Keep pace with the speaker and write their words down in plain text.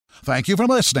Thank you for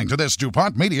listening to this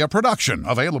DuPont Media production,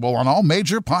 available on all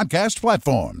major podcast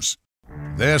platforms.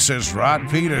 This is Rod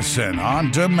Peterson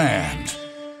on demand.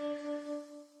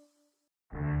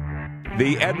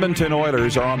 The Edmonton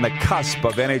Oilers are on the cusp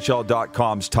of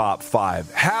NHL.com's top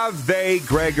 5. Have they,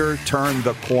 Gregor, turned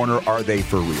the corner? Are they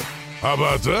for real? How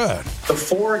about that? The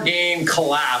 4-game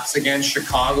collapse against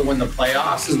Chicago in the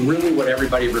playoffs is really what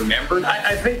everybody remembered.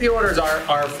 I think the Oilers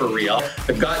are for real.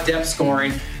 They've got depth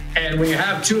scoring. And when you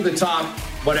have two of the top,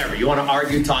 whatever, you want to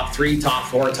argue top 3, top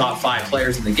 4, top 5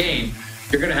 players in the game,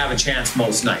 you're going to have a chance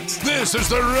most nights. This is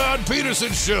the Rod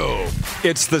Peterson Show.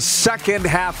 It's the second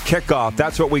half kickoff.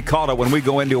 That's what we call it when we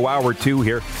go into hour 2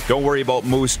 here. Don't worry about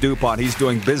Moose DuPont. He's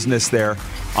doing business there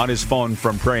on his phone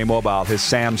from Prairie Mobile, his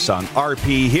Samsung.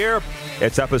 RP here.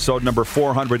 It's episode number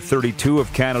 432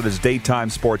 of Canada's Daytime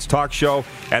Sports Talk Show.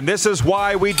 And this is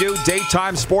why we do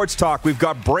Daytime Sports Talk. We've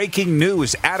got breaking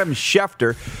news. Adam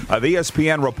Schefter of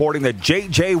ESPN reporting that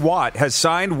J.J. Watt has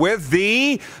signed with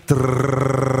the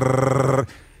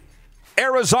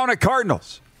Arizona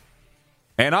Cardinals.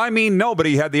 And I mean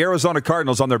nobody had the Arizona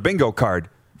Cardinals on their bingo card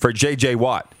for J.J.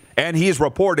 Watt. And he's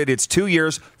reported it's 2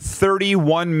 years,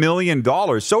 $31 million.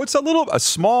 So it's a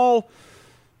small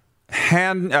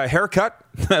haircut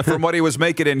from what he was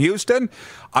making in Houston.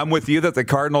 I'm with you that the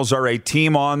Cardinals are a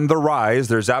team on the rise.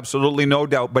 There's absolutely no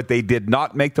doubt, but they did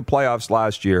not make the playoffs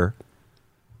last year.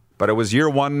 But it was year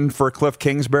 1 for Cliff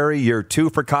Kingsbury, year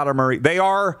 2 for Kyler Murray. They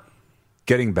are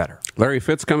getting better. Larry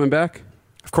Fitz coming back?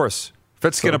 Of course.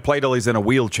 Fitz going to play till he's in a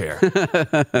wheelchair. He's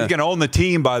going to own the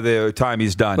team by the time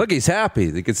he's done. Look, he's happy.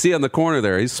 You can see on the corner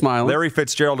there. He's smiling. Larry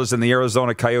Fitzgerald is in the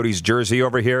Arizona Coyotes jersey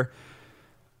over here.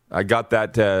 I got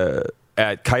that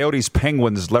at Coyotes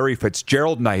Penguins Larry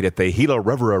Fitzgerald night at the Gila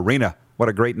River Arena. What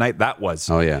a great night that was.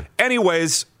 Oh, yeah.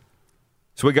 Anyways,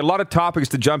 so we got a lot of topics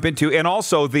to jump into. And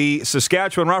also the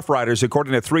Saskatchewan Roughriders,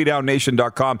 according to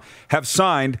 3downnation.com, have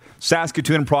signed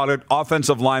Saskatoon product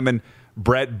offensive lineman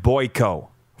Brett Boyko,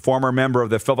 former member of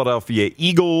the Philadelphia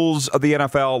Eagles of the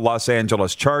NFL, Los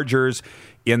Angeles Chargers.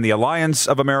 In the Alliance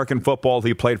of American Football,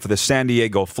 he played for the San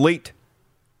Diego Fleet.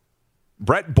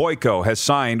 Brett Boyko has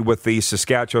signed with the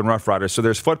Saskatchewan Roughriders. So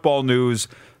there's football news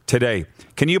today.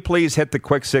 Can you please hit the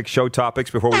quick 6 show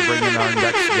topics before we bring in our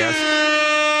next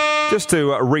guest? Just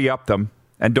to re-up them.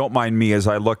 And don't mind me as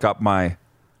I look up my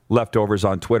leftovers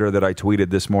on Twitter that I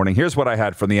tweeted this morning. Here's what I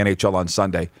had from the NHL on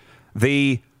Sunday.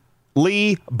 The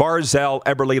Lee Barzell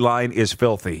Eberle line is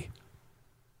filthy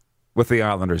with the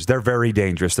Islanders. They're very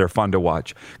dangerous. They're fun to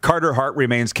watch. Carter Hart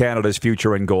remains Canada's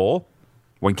future in goal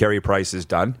when Carey Price is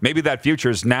done. Maybe that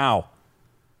future's now.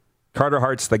 Carter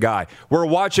Hart's the guy. We're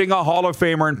watching a Hall of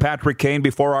Famer in Patrick Kane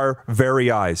before our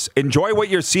very eyes. Enjoy what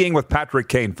you're seeing with Patrick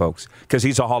Kane, folks, because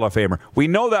he's a Hall of Famer. We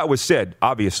know that was Sid,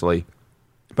 obviously,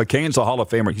 but Kane's a Hall of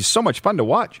Famer. He's so much fun to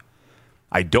watch.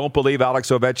 I don't believe Alex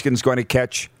Ovechkin's going to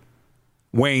catch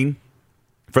Wayne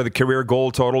for the career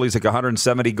goal total. He's like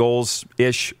 170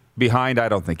 goals-ish behind. I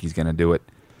don't think he's going to do it.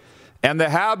 And the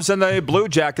Habs and the Blue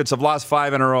Jackets have lost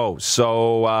 5 in a row.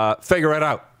 So figure it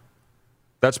out.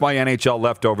 That's my NHL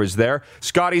leftovers there.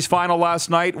 Scotty's final last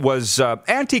night was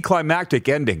anticlimactic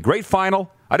ending. Great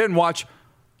final. I didn't watch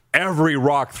every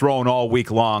rock thrown all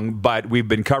week long, but we've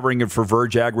been covering it for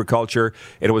Verge Agriculture.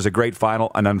 It was a great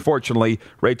final. And unfortunately,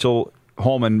 Rachel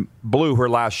Holman blew her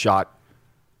last shot.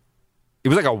 It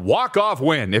was like a walk-off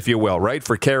win, if you will, right,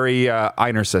 for Carrie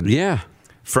Einerson. Yeah.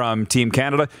 From Team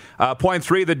Canada. Point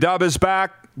 3, the dub is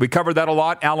back. We covered that a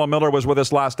lot. Alan Miller was with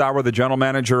us last hour, the general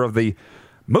manager of the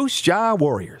Moose Jaw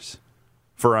Warriors,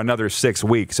 for another 6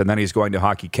 weeks, and then he's going to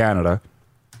Hockey Canada.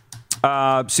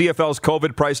 CFL's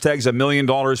COVID price tag's $1 million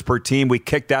per team. We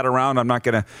kicked that around. I'm not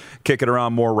going to kick it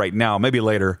around more right now. Maybe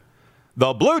later.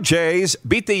 The Blue Jays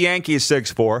beat the Yankees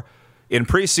 6-4. In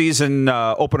preseason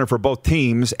opener for both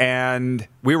teams, and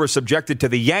we were subjected to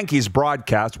the Yankees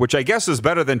broadcast, which I guess is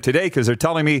better than today because they're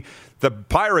telling me the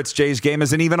Pirates-Jays game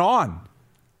isn't even on.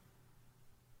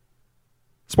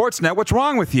 Sportsnet, what's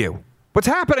wrong with you? What's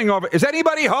happening over? Is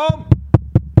anybody home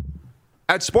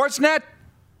at Sportsnet?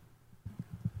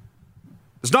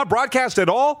 It's not broadcast at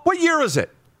all? What year is it?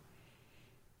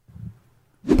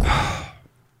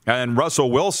 And Russell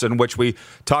Wilson, which we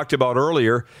talked about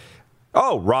earlier.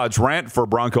 Oh, Rod's rant for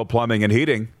Bronco Plumbing and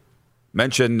Heating.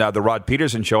 Mention the Rod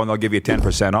Peterson Show, and they'll give you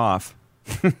 10% off.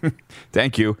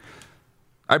 Thank you.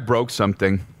 I broke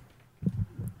something.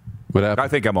 What happened? I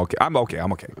think I'm okay. I'm okay.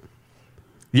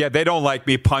 Yeah, they don't like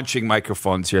me punching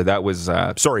microphones here. That was,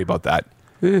 sorry about that.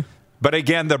 But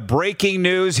again, the breaking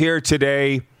news here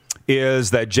today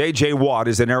is that J.J. Watt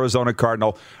is an Arizona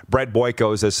Cardinal. Brett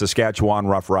Boyko is a Saskatchewan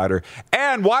Roughrider.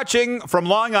 And watching from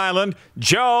Long Island,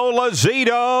 Joe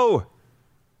Lazito.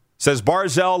 says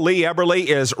Barzell, Lee Eberle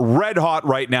is red hot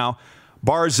right now.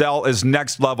 Barzell is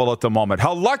next level at the moment.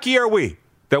 How lucky are we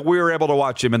that we were able to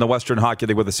watch him in the Western Hockey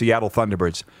League with the Seattle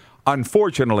Thunderbirds?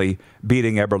 Unfortunately,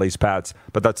 beating Eberle's Pats,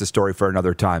 but that's a story for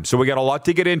another time. So we got a lot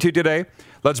to get into today.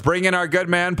 Let's bring in our good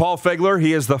man, Paul Figler.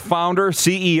 He is the founder,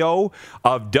 CEO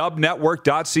of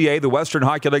dubnetwork.ca, the Western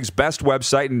Hockey League's best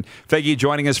website. And Figgy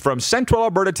joining us from Central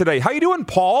Alberta today. How you doing,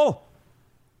 Paul?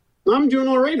 I'm doing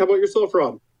all right. How about yourself,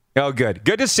 Rob? Oh, good.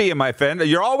 Good to see you, my friend.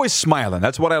 You're always smiling.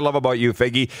 That's what I love about you,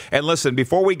 Figgy. And listen,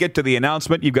 before we get to the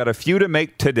announcement, you've got a few to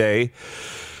make today.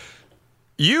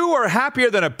 You are happier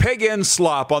than a pig in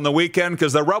slop on the weekend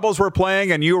because the Rebels were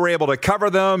playing and you were able to cover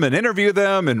them and interview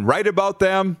them and write about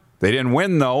them. They didn't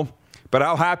win, though. But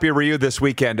how happy were you this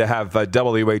weekend to have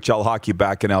WHL hockey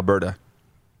back in Alberta?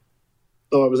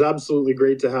 Oh, it was absolutely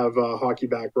great to have hockey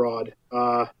back, Rod.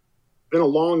 Been a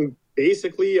long,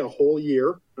 basically a whole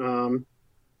year.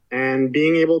 And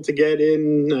being able to get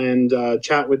in and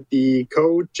chat with the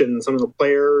coach and some of the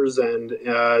players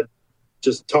and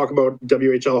just talk about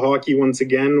WHL hockey once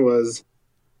again was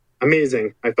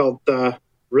amazing. I felt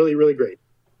really, really great.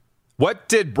 What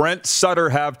did Brent Sutter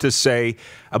have to say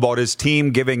about his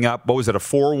team giving up, what was it, a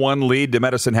 4-1 lead to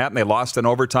Medicine Hat, and they lost in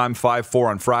overtime 5-4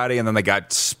 on Friday, and then they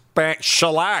got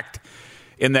shellacked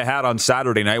in the Hat on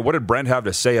Saturday night? What did Brent have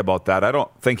to say about that? I don't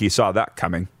think he saw that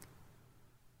coming.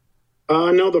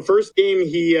 No, the first game,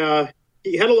 he had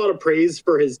a lot of praise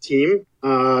for his team.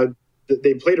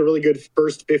 They played a really good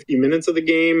first 50 minutes of the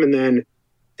game, and then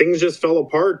things just fell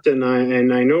apart. And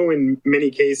I know in many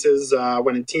cases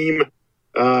when a team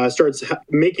starts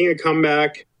making a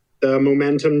comeback, the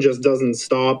momentum just doesn't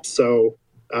stop. So,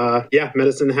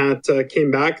 Medicine Hat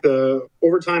came back. The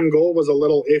overtime goal was a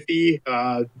little iffy.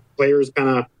 Players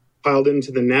kind of piled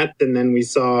into the net, and then we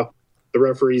saw the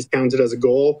referees count it as a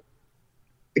goal.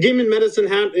 The game in Medicine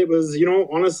Hat, it was,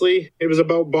 honestly, it was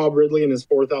about Bob Ridley in his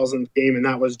 4,000th game, and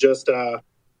that was just a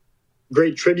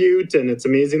great tribute, and it's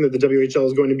amazing that the WHL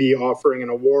is going to be offering an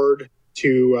award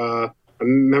to a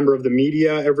member of the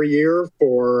media every year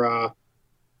for,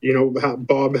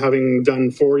 Bob having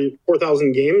done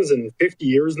 4,000 games and 50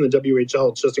 years in the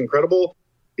WHL. It's just incredible.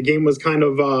 The game was kind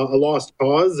of a lost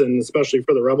cause, and especially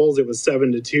for the Rebels, it was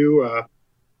 7-2.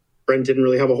 Brent didn't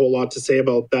really have a whole lot to say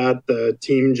about that. The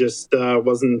team just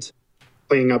wasn't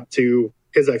playing up to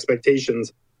his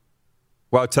expectations.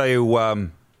 Well, I'll tell you,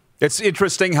 it's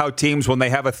interesting how teams, when they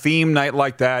have a theme night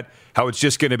like that, how it's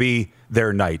just going to be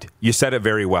their night. You said it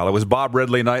very well. It was Bob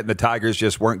Ridley night, and the Tigers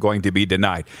just weren't going to be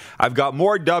denied. I've got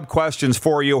more Dub questions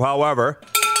for you, however.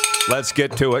 Let's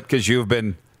get to it, because you've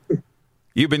been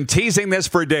teasing this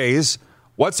for days.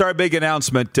 What's our big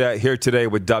announcement here today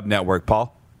with Dub Network,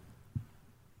 Paul?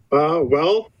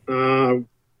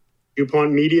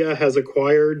 DuPont Media has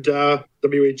acquired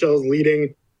WHL's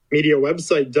leading media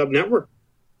website, Dub Network.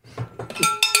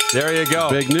 There you go.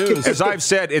 Big news. As I've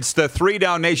said, it's the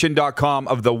 3downnation.com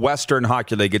of the Western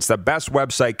Hockey League. It's the best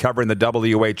website covering the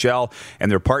WHL, and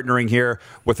they're partnering here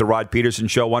with the Rod Peterson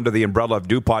Show under the umbrella of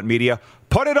DuPont Media.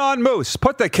 Put it on Moose.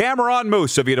 Put the camera on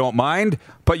Moose, if you don't mind.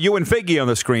 Put you and Figgy on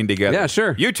the screen together. Yeah,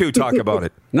 sure. You two talk about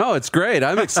it. No, it's great.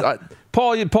 I'm excited.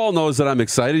 Paul knows that I'm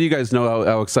excited. You guys know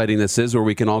how exciting this is, where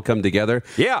we can all come together.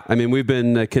 Yeah. I mean, we've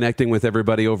been connecting with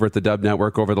everybody over at the Dub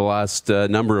Network over the last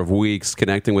number of weeks,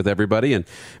 connecting with everybody and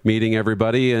meeting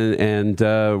everybody, and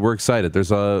we're excited.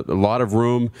 There's a lot of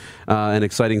room and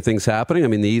exciting things happening. I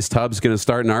mean, the East Hub's going to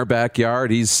start in our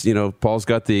backyard. Paul's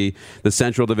got the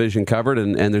Central Division covered,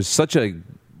 and there's such a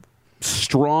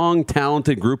strong,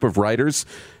 talented group of writers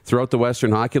throughout the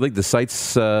Western Hockey League. The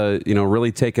site's,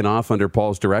 really taken off under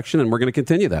Paul's direction, and we're going to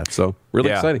continue that. So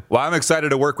really exciting. Well, I'm excited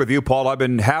to work with you, Paul.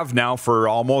 Have now for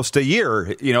almost a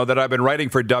year, that I've been writing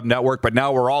for Dub Network, but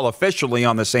now we're all officially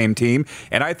on the same team,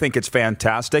 and I think it's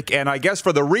fantastic. And I guess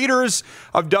for the readers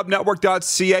of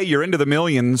dubnetwork.ca, you're into the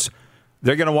millions.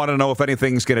 They're going to want to know if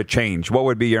anything's going to change. What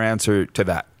would be your answer to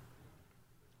that?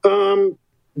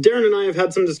 Darren and I have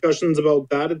had some discussions about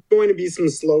that. It's going to be some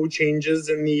slow changes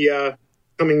in the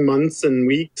coming months and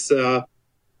weeks. I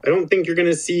don't think you're going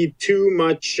to see too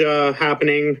much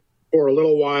happening for a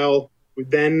little while.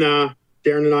 Then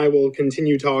Darren and I will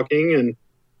continue talking and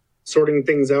sorting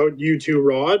things out, you too,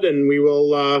 Rod, and we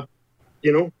will,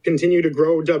 continue to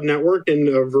grow Dub Network in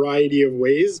a variety of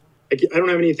ways. I don't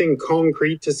have anything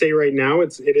concrete to say right now.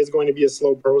 It is going to be a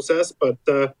slow process, but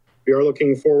we are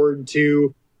looking forward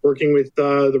to working with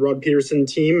the Rod Peterson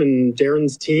team and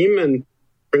Darren's team and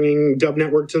bringing Dub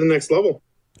Network to the next level.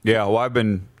 Yeah, well, I've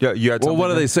been. Yeah, you had. Well, what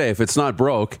do they say? If it's not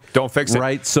broke, don't fix it.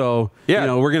 Right. So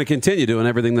yeah. We're going to continue doing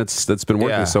everything that's been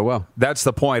working so well. That's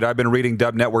the point. I've been reading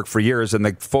Dub Network for years, and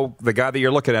the guy that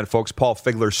you're looking at, folks, Paul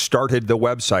Figler, started the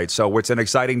website. So it's an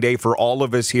exciting day for all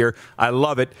of us here. I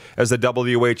love it. As the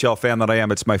WHL fan that I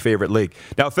am, it's my favorite league.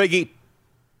 Now, Figgy,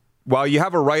 while you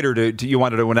have a writer you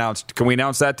wanted to announce, can we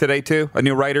announce that today too? A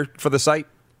new writer for the site?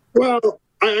 Well,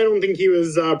 I don't think he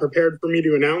was prepared for me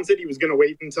to announce it. He was going to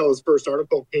wait until his first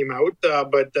article came out.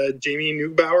 But Jamie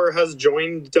Neubauer has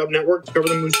joined Dub Network to cover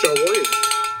the Moose Jaw Warriors.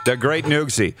 The great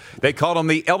Noogsy. They called him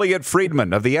the Elliot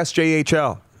Friedman of the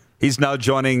SJHL. He's now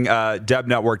joining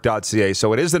dubnetwork.ca.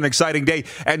 So it is an exciting day.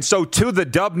 And so to the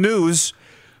Dub News,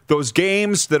 those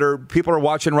games that people are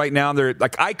watching right now, they're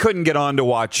like, I couldn't get on to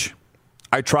watch.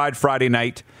 I tried Friday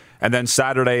night. And then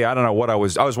Saturday, I don't know what I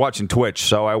was watching Twitch,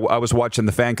 so I was watching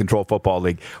the Fan Control Football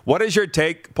League. What is your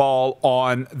take, Paul,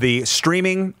 on the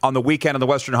streaming on the weekend of the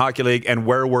Western Hockey League and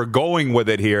where we're going with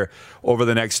it here over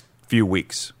the next few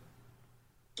weeks?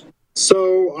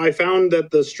 So I found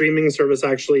that the streaming service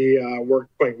actually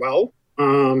worked quite well.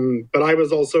 But I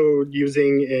was also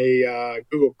using a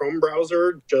Google Chrome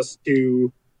browser just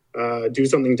to do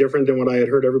something different than what I had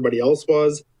heard everybody else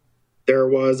was. There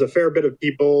was a fair bit of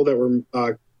people that were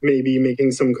maybe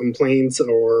making some complaints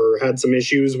or had some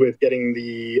issues with getting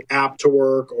the app to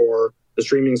work or the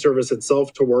streaming service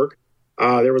itself to work.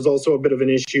 There was also a bit of an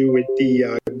issue with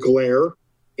the glare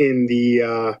in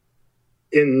the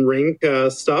in-rink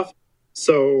stuff.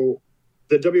 So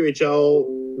the WHL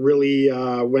really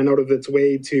went out of its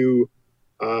way to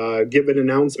give an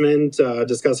announcement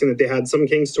discussing that they had some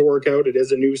kinks to work out. It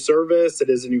is a new service. It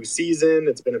is a new season.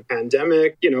 It's been a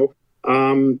pandemic,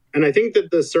 and I think that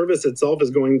the service itself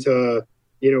is going to,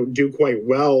 do quite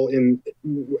well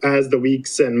as the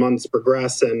weeks and months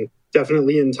progress, and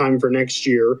definitely in time for next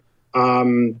year. I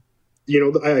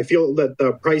feel that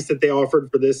the price that they offered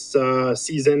for this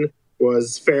season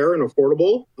was fair and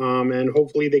affordable, and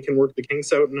hopefully they can work the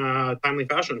kinks out in a timely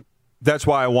fashion. That's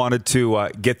why I wanted to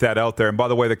get that out there. And by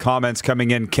the way, the comments coming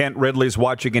in, Kent Ridley's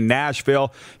watching in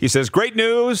Nashville. He says, great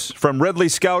news from Ridley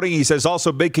Scouting. He says,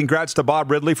 also big congrats to Bob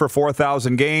Ridley for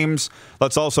 4,000 games.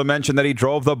 Let's also mention that he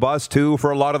drove the bus, too, for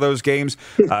a lot of those games.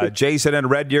 Jason and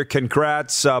Red Deer,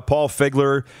 congrats. Paul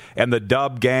Figler and the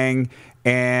Dub Gang.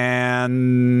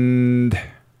 And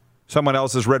someone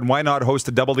else has written, why not host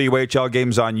the WHL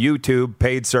games on YouTube,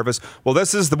 paid service? Well,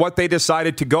 this is what they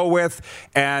decided to go with,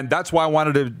 and that's why I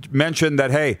wanted to mention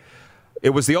that, hey,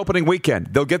 it was the opening weekend.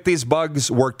 They'll get these bugs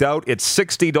worked out. It's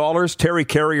 $60. Terry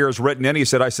Carrier has written in. He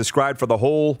said, I subscribed for the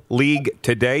whole league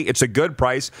today. It's a good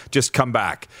price. Just come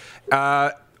back.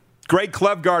 Greg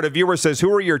Klevgard, a viewer, says, who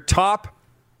are your top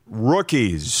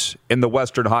rookies in the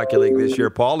Western Hockey League this year,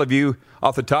 Paul? Have you,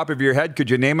 off the top of your head, could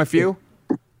you name a few?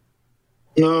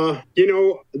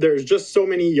 There's just so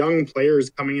many young players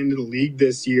coming into the league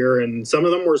this year, and some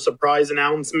of them were surprise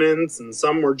announcements, and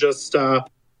some were just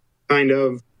kind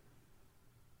of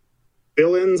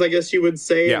villains, I guess you would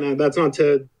say. Yeah. And that's not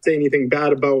to say anything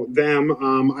bad about them.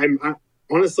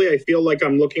 Honestly, I feel like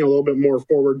I'm looking a little bit more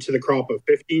forward to the crop of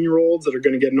 15-year-olds that are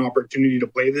going to get an opportunity to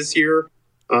play this year.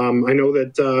 I know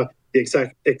that the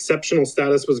exceptional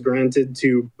status was granted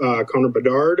to Connor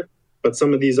Bedard, but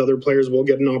some of these other players will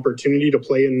get an opportunity to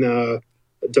play in the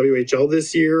WHL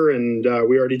this year, and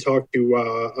we already talked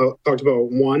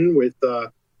about one with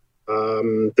the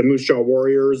Moose Jaw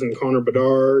Warriors and Connor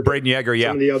Bedard, Braden Yeager,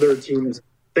 some of the other teams.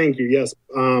 Thank you. Yes,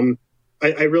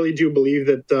 I really do believe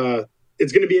that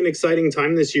it's going to be an exciting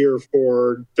time this year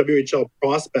for WHL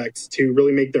prospects to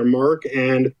really make their mark,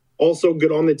 and also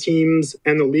good on the teams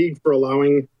and the league for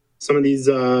allowing some of these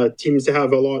teams to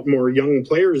have a lot more young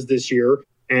players this year,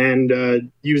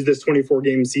 and use this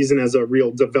 24-game season as a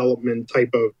real development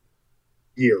type of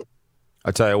year.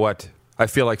 I tell you what, I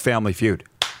feel like Family Feud.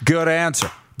 Good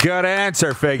answer. Good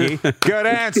answer, Figgy. Good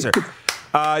answer.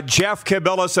 Jeff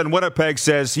Kibilis in Winnipeg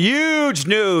says, huge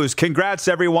news. Congrats,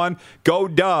 everyone. Go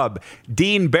Dub.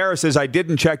 Dean Bear says, I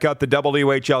didn't check out the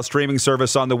WHL streaming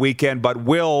service on the weekend, but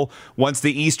will once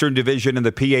the Eastern Division and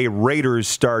the PA Raiders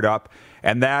start up.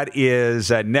 And that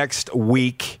is next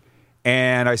week.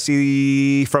 And I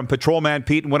see from Patrolman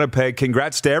Pete in Winnipeg,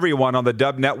 congrats to everyone on the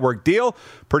Dub Network deal.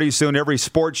 Pretty soon, every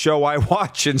sports show I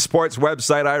watch and sports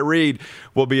website I read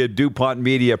will be a DuPont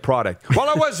Media product.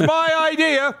 Well, it was my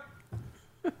idea.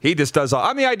 He just does all.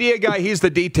 I'm the idea guy. He's the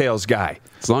details guy.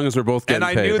 As long as we're both getting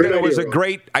paid. And I knew that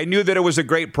it was a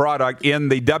great product in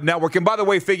the Dub Network. And by the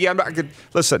way, Figgy,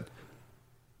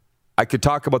 I could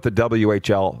talk about the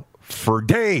WHL for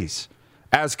days,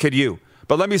 as could you.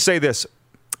 But let me say this.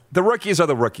 The rookies are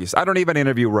the rookies. I don't even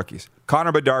interview rookies.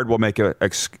 Connor Bedard will make an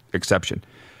exception.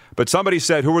 But somebody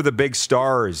said, who are the big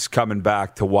stars coming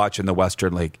back to watch in the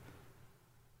Western League?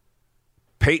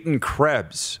 Peyton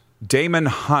Krebs, Damon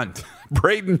Hunt,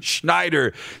 Braden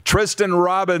Schneider, Tristan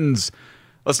Robbins.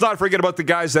 Let's not forget about the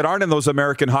guys that aren't in those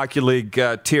American Hockey League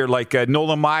tier, like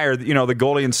Nolan Meyer, the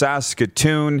goalie in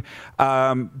Saskatoon.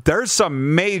 There's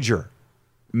some major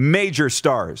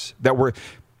stars that were...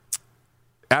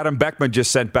 Adam Beckman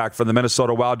just sent back from the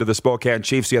Minnesota Wild to the Spokane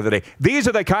Chiefs the other day. These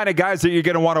are the kind of guys that you're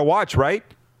going to want to watch, right?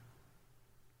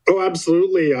 Oh,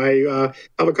 absolutely. I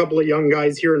have a couple of young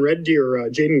guys here in Red Deer,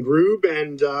 Jaden Grube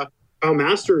and Kyle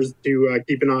Masters to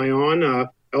keep an eye on. I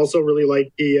also really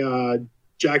like the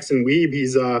Jackson Weeb.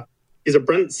 He's a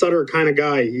Brent Sutter kind of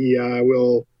guy. He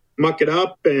will muck it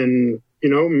up and,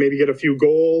 maybe get a few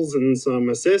goals and some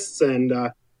assists. And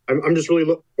I'm just really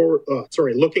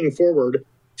looking forward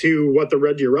to what the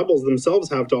Red Deer Rebels themselves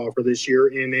have to offer this year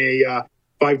in a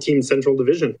 5-team Central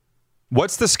Division.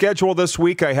 What's the schedule this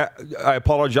week? I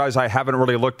apologize, I haven't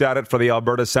really looked at it for the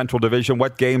Alberta Central Division.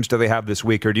 What games do they have this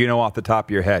week, or do you know off the top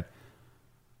of your head?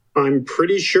 I'm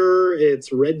pretty sure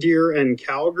it's Red Deer and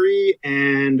Calgary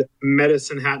and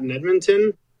Medicine Hat and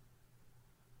Edmonton.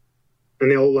 And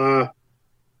they'll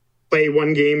play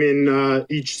one game in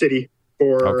each city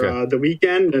for the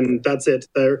weekend, and that's it.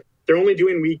 They're only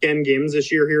doing weekend games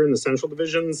this year here in the Central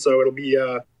Division, so it'll be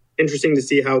interesting to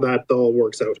see how that all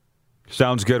works out.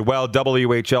 Sounds good. Well,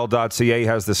 WHL.ca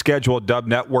has the schedule.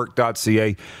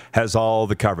 Dubnetwork.ca has all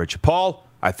the coverage. Paul,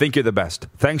 I think you're the best.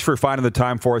 Thanks for finding the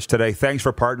time for us today. Thanks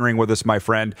for partnering with us, my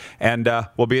friend, and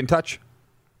we'll be in touch.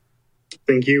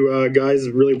 Thank you, guys.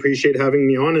 Really appreciate having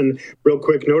me on. And real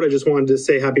quick note, I just wanted to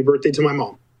say happy birthday to my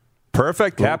mom.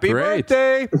 Perfect. Happy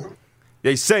birthday.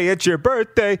 They say it's your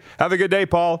birthday. Have a good day,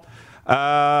 Paul.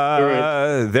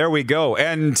 There we go.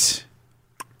 And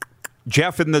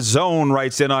Jeff in the Zone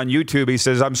writes in on YouTube. He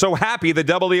says, I'm so happy the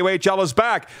WHL is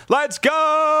back. Let's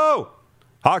go.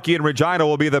 Hockey in Regina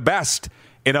will be the best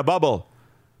in a bubble.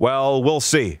 Well, we'll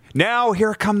see. Now,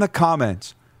 here come the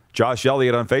comments. Josh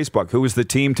Elliott on Facebook. Who is the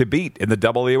team to beat in the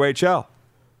WHL?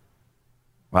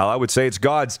 Well, I would say it's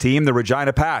God's team, the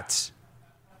Regina Pats.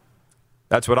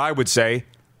 That's what I would say.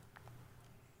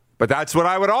 But that's what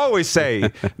I would always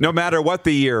say, no matter what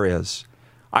the year is.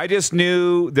 I just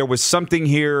knew there was something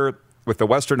here with the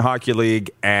Western Hockey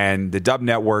League and the Dub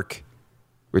Network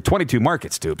with 22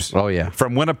 markets, Dupes. Oh, yeah.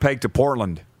 From Winnipeg to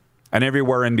Portland and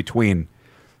everywhere in between.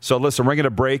 So, listen, we're going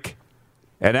to break.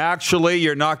 And actually,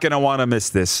 you're not going to want to miss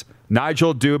this.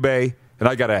 Nigel Dubé, and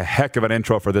I got a heck of an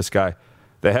intro for this guy,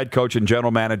 the head coach and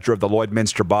general manager of the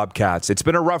Lloydminster Bobcats. It's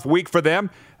been a rough week for them,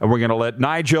 and we're going to let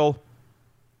Nigel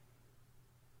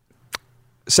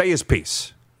say his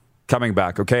piece coming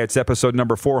back, okay? It's episode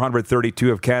number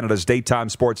 432 of Canada's daytime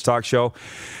sports talk show.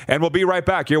 And we'll be right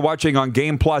back. You're watching on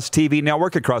Game Plus TV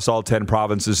network across all 10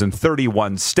 provinces and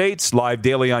 31 states, live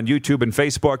daily on YouTube and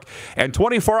Facebook, and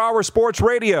 24-hour sports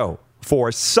radio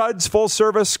for Suds Full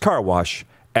Service Car Wash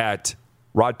at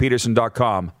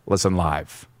rodpeterson.com. Listen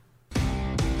live.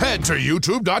 Head to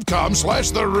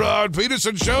youtube.com/The Rod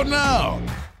Peterson Show now.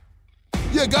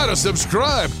 You gotta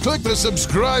subscribe. Click the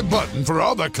subscribe button for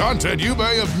all the content you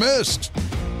may have missed.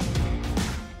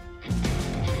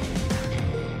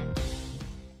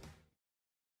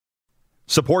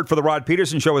 Support for the Rod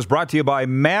Peterson Show is brought to you by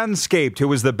Manscaped,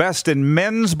 who is the best in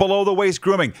men's below-the-waist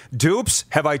grooming. Dupes,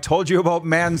 have I told you about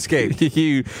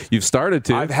Manscaped? You've started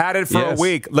to. I've had it for a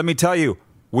week. Let me tell you,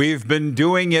 we've been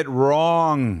doing it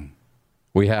wrong.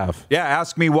 We have. Yeah,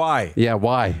 ask me why. Yeah,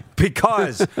 why?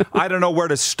 Because I don't know where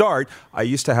to start. I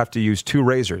used to have to use 2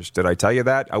 razors. Did I tell you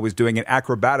that? I was doing an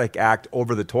acrobatic act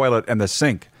over the toilet and the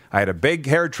sink. I had a big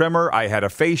hair trimmer. I had a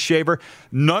face shaver.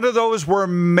 None of those were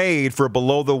made for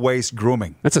below-the-waist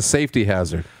grooming. That's a safety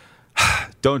hazard.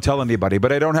 Don't tell anybody,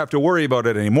 but I don't have to worry about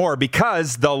it anymore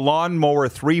because the Lawnmower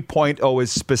 3.0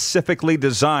 is specifically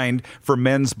designed for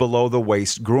men's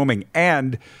below-the-waist grooming.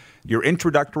 And your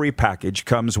introductory package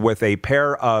comes with a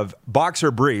pair of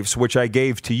boxer briefs, which I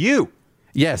gave to you.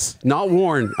 Yes, not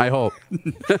worn, I hope.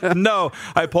 No,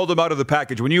 I pulled them out of the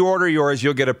package. When you order yours,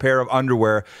 you'll get a pair of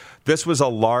underwear. This was a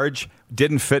large,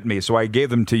 didn't fit me, so I gave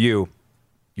them to you.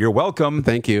 You're welcome.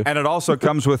 Thank you. And it also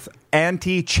comes with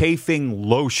anti-chafing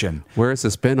lotion. Where has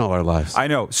this been all our lives? I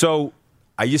know. So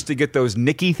I used to get those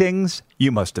nicky things.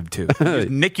 You must have too. You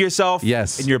nick yourself.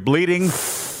 Yes. And you're bleeding.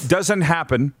 Doesn't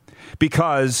happen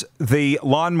because the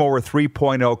Lawnmower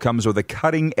 3.0 comes with a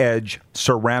cutting-edge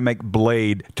ceramic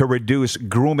blade to reduce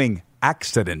grooming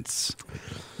accidents.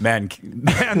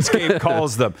 Manscaped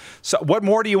calls them. So what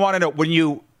more do you want to know? When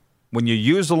you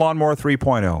use the Lawnmower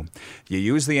 3.0, you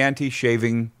use the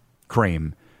anti-shaving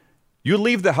cream, You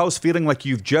leave the house feeling like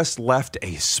you've just left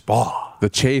a spa. The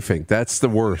chafing, that's the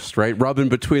worst, right? Rubbing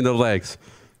between the legs.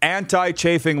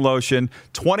 Anti-chafing lotion,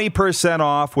 20%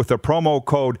 off with the promo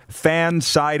code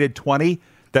FANSIDED20.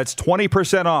 That's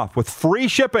 20% off with free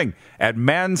shipping at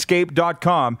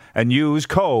manscaped.com and use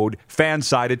code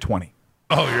FANSIDED20.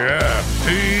 Oh, yeah.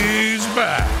 He's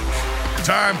back.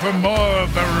 Time for more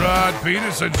of the Rod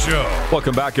Peterson Show.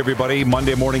 Welcome back, everybody.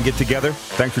 Monday morning get-together.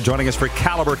 Thanks for joining us for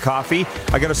Caliber Coffee.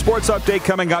 I got a sports update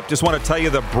coming up. Just want to tell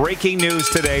you the breaking news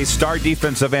today. Star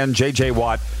defensive end J.J.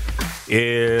 Watt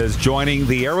is joining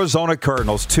the Arizona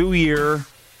Cardinals. 2-year,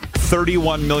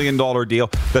 $31 million deal.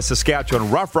 The Saskatchewan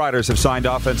Roughriders have signed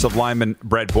offensive lineman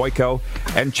Brett Boyko.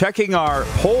 And checking our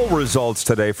poll results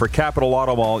today for Capital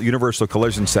Auto Mall Universal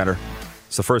Collision Center.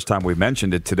 It's the first time we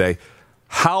mentioned it today.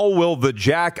 How will the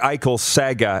Jack Eichel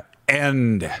saga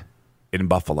end in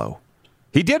Buffalo?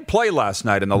 He did play last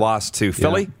night in the loss to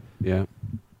Philly. Yeah.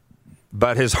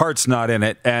 But his heart's not in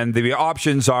it. And the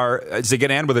options are, is it going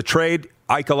to end with a trade,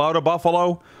 Eichel out of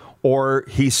Buffalo, or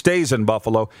he stays in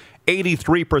Buffalo?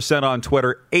 83% on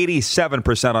Twitter,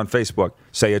 87% on Facebook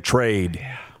say a trade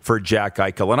for Jack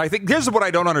Eichel. And I think this is what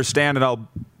I don't understand, and I'll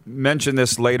mention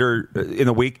this later in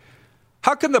the week.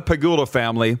 How can the Pegula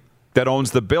family that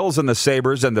owns the Bills and the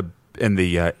Sabres and the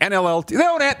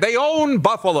NLL, they own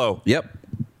Buffalo. Yep.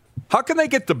 How can they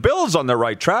get the Bills on the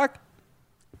right track,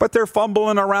 but they're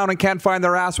fumbling around and can't find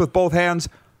their ass with both hands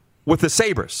with the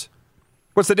Sabres?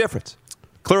 What's the difference?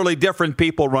 Clearly different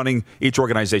people running each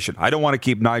organization. I don't want to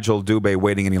keep Nigel Dubé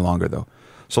waiting any longer, though.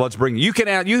 So let's bring you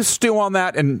stew on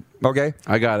that, and okay?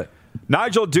 I got it.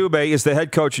 Nigel Dubé is the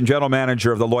head coach and general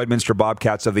manager of the Lloydminster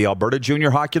Bobcats of the Alberta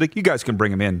Junior Hockey League. You guys can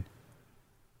bring him in.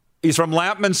 He's from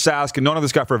Lampman, Sask, and known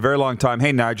this guy for a very long time.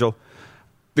 Hey, Nigel,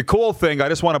 the cool thing I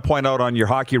just want to point out on your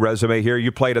hockey resume here,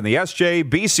 you played in the SJ,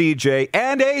 BCJ,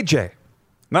 and AJ.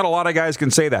 Not a lot of guys can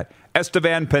say that.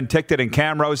 Estevan, Penticton, and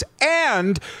Camrose,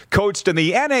 and coached in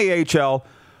the NAHL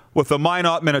with the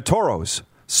Minot Minotauros.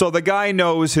 So the guy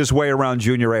knows his way around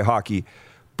Junior A hockey.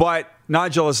 But,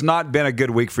 Nigel, it's not been a good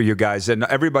week for you guys. And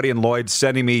everybody in Lloyd's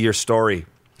sending me your story.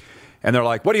 And they're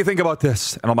like, what do you think about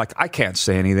this? And I'm like, I can't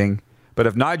say anything. But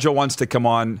if Nigel wants to come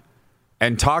on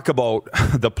and talk about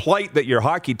the plight that your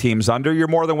hockey team's under, you're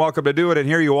more than welcome to do it, and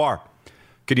here you are.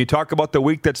 Can you talk about the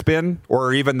week that's been,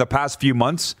 or even the past few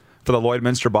months for the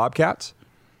Lloydminster Bobcats?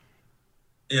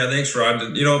 Yeah, thanks,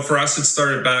 Rod. You know, for us, it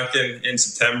started back in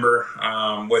September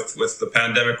with the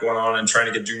pandemic going on and trying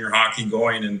to get junior hockey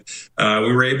going. And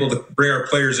we were able to bring our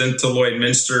players into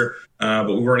Lloydminster, but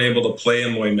we weren't able to play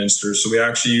in Lloydminster. So we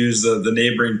actually used the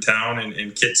neighboring town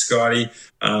in Kitscotty,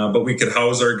 but we could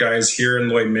house our guys here in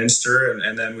Lloydminster.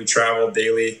 And then we traveled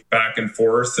daily back and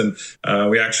forth. And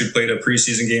we actually played a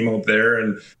preseason game out there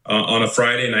and on a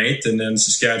Friday night. And then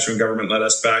Saskatchewan government let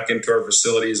us back into our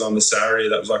facilities on the Saturday.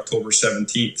 That was October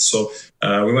 17th. So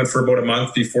we went for about a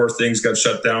month before things got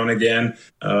shut down again.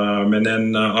 And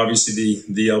then obviously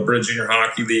the Alberta Junior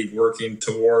Hockey League working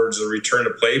towards a return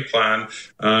to play plan,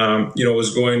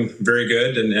 was going very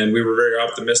good. And we were very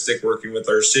optimistic working with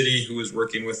our city, who was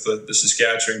working with the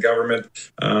Saskatchewan government,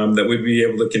 that we'd be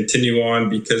able to continue on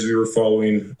because we were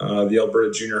following the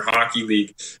Alberta Junior Hockey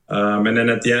League. And then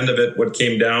at the end of it, what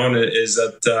came down is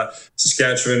that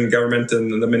Saskatchewan government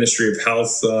and the Ministry of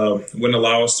Health wouldn't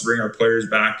allow us to bring our players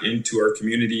back into our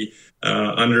community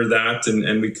under that,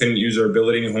 and we couldn't use our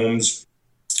billeting homes.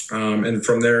 And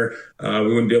from there, we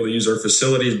wouldn't be able to use our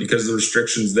facilities because of the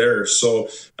restrictions there. So,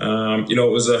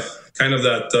 it was a kind of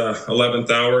that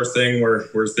 11th hour thing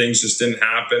where things just didn't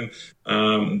happen.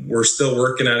 We're still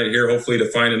working at it here, hopefully to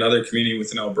find another community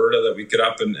within Alberta that we could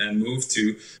up and move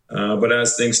to. But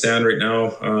as things stand right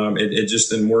now, it just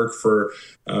didn't work for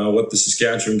what the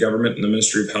Saskatchewan government and the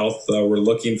Ministry of Health were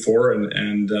looking for.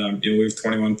 And we have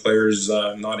 21 players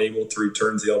not able to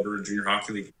return to the Alberta Junior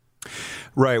Hockey League.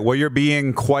 Right. Well, you're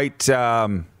being quite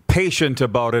patient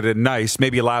about it and nice.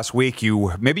 Maybe last week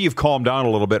you've calmed down a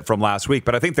little bit from last week,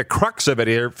 but I think the crux of it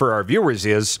here for our viewers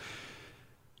is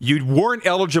you weren't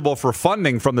eligible for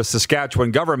funding from the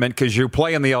Saskatchewan government because you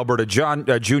play in the Alberta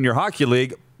Junior Hockey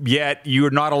League, yet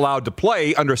you're not allowed to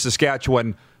play under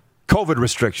Saskatchewan COVID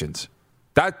restrictions.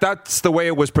 That's the way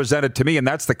it was presented to me, and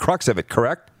that's the crux of it,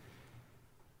 correct?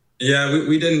 Yeah,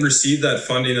 we didn't receive that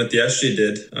funding that the SJ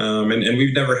did. And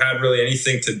we've never had really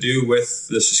anything to do with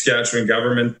the Saskatchewan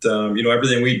government.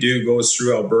 Everything we do goes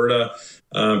through Alberta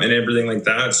and everything like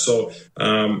that. So,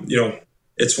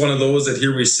 it's one of those that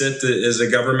here we sit as a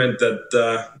government that,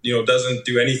 doesn't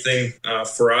do anything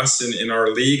for us in our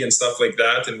league and stuff like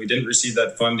that. And we didn't receive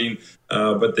that funding,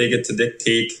 but they get to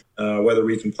dictate whether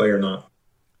we can play or not.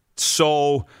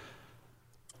 So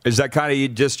Is that kind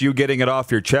of just you getting it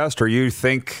off your chest, or you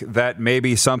think that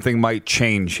maybe something might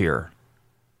change here?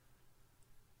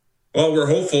 Well, we're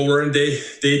hopeful. We're in day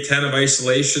 10 of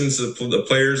isolations, the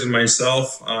players and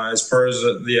myself, as far as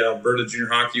the Alberta Junior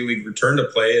Hockey League return to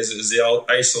play is the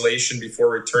isolation before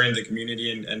returning to the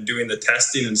community and doing the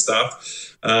testing and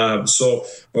stuff. So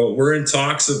we're in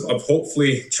talks of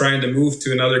hopefully trying to move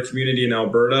to another community in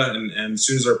Alberta. And as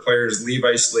soon as our players leave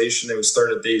isolation, they would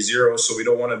start at day 0. So we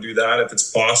don't want to do that if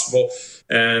it's possible.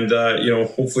 And,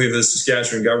 hopefully the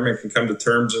Saskatchewan government can come to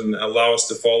terms and allow us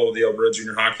to follow the Alberta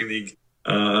Junior Hockey League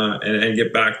and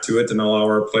get back to it and allow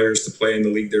our players to play in the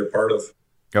league they're part of.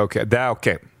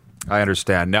 Okay. I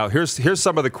understand. Now, here's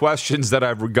some of the questions that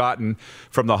I've gotten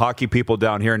from the hockey people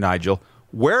down here, Nigel.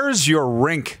 Where's your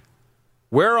rink?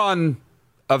 Where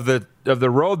of the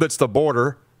road that's the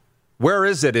border, where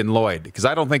is it in Lloyd? Because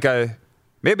I don't think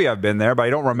maybe I've been there, but I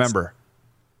don't remember.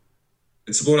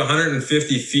 It's about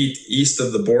 150 feet east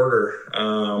of the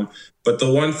border. But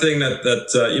the one thing that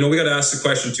we got to ask the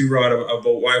question too, Rod,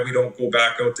 about why we don't go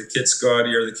back out to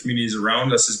Kitscoty or the communities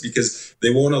around us is because they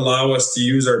won't allow us to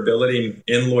use our building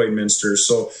in Lloydminster.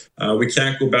 So we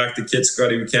can't go back to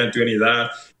Kitscoty. We can't do any of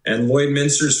that. And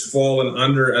Lloydminster's fallen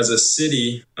under, as a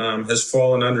city, has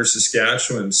fallen under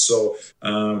Saskatchewan. So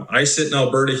I sit in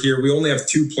Alberta here. We only have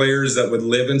 2 players that would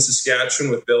live in Saskatchewan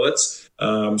with billets.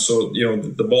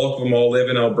 The bulk of them all live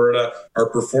in Alberta. Our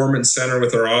performance center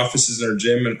with our offices and our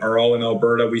gym are all in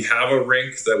Alberta. We have a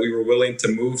rink that we were willing to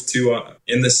move to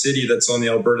in the city that's on the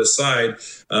Alberta side,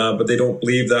 but they don't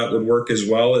believe that would work as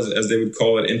well as they would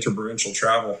call it interprovincial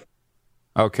travel.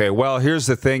 Okay, well, here's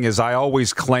the thing is I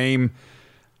always claim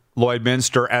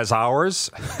Lloydminster as ours,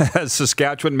 as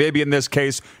Saskatchewan. Maybe in this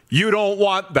case, you don't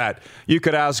want that. You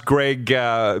could ask Greg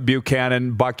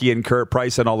Buchanan, Bucky, and Kurt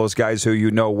Price, and all those guys who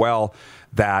you know well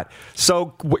that.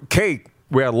 So, Kate,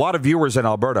 we have a lot of viewers in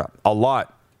Alberta. A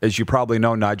lot, as you probably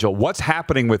know, Nigel. What's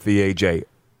happening with the AJ?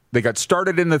 They got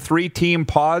started in the 3-team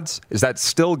pods. Is that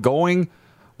still going?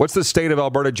 What's the state of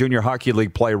Alberta Junior Hockey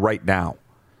League play right now?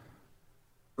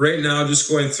 Right now, just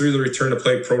going through the return to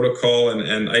play protocol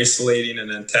and isolating and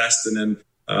then test. And then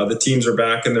the teams are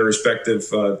back in their respective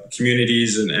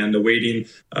communities and awaiting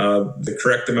the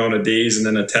correct amount of days and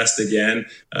then a test again.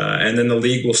 And then the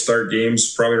league will start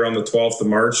games probably around the 12th of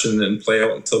March and then play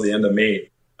out until the end of May.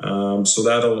 So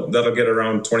that'll get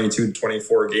around 22 to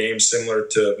 24 games, similar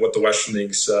to what the Western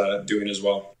League's doing as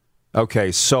well.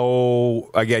 Okay,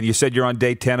 so again, you said you're on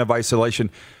day 10 of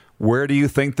isolation. Where do you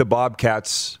think the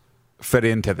Bobcats fit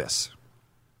into this?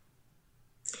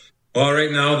 Well,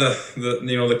 right now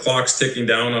the clock's ticking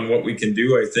down on what we can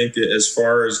do. I think as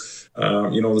far as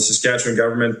the Saskatchewan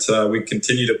government, we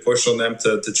continue to push on them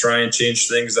to try and change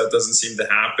things. That doesn't seem to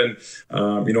happen.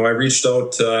 I reached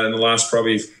out in the last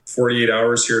probably 48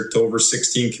 hours here to over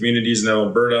 16 communities in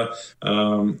Alberta,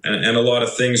 and a lot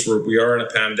of things where we are in a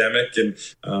pandemic.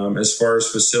 And as far as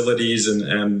facilities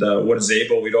and what is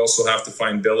able, we'd also have to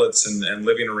find billets and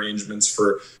living arrangements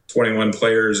for 21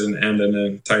 players and an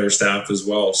entire staff as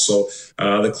well. So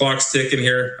the clock's ticking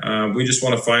here. We just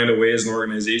want to find a way as an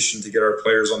organization to get our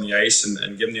players on the ice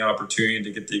and give them the opportunity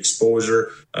to get the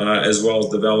exposure as well as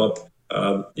develop,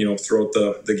 throughout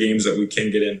the games that we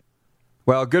can get in.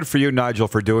 Well, good for you, Nigel,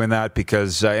 for doing that,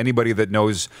 because anybody that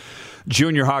knows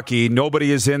junior hockey,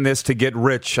 nobody is in this to get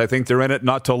rich. I think they're in it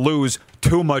not to lose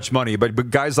too much money,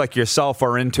 but guys like yourself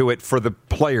are into it for the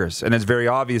players, and it's very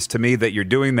obvious to me that you're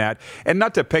doing that. And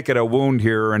not to pick at a wound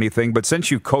here or anything, but since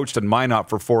you coached in Minot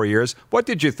for 4 years, what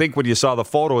did you think when you saw the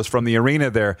photos from the arena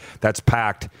there that's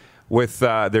packed with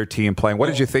their team playing? What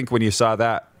did you think when you saw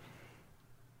that?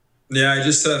 Yeah, I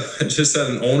just had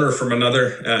an owner from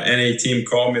another NA team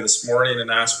call me this morning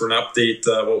and asked for an update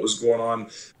what was going on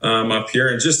up here,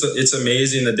 and just it's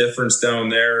amazing the difference down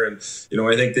there. And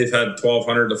I think they've had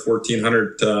 1,200 to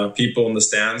 1,400 people in the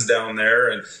stands down there,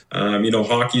 and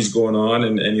hockey's going on,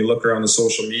 and you look around the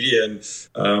social media,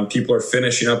 and people are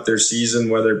finishing up their season,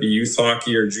 whether it be youth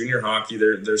hockey or junior hockey.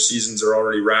 Their seasons are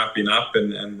already wrapping up,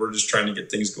 and we're just trying to get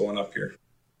things going up here.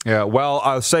 Yeah, well,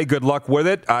 I'll say good luck with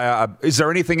it. Is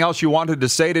there anything else you wanted to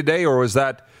say today, or was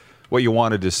that what you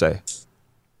wanted to say?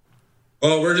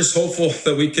 Well, we're just hopeful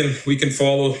that we can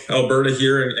follow Alberta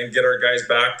here and get our guys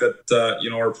back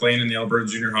that are playing in the Alberta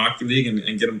Junior Hockey League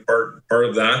and get them part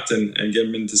of that and get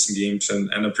them into some games.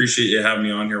 And appreciate you having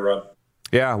me on here, Rod.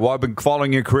 Yeah, well, I've been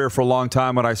following your career for a long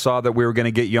time. When I saw that we were going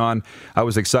to get you on, I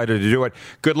was excited to do it.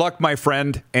 Good luck, my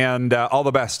friend, and all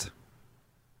the best.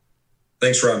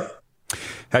 Thanks, Rod.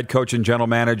 Head coach and general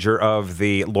manager of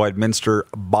the Lloydminster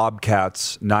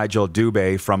Bobcats, Nigel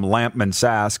Dubé from Lampman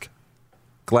Sask.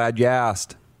 Glad you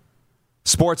asked.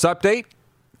 Sports update.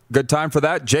 Good time for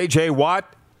that. J.J.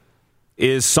 Watt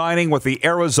is signing with the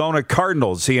Arizona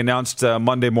Cardinals. He announced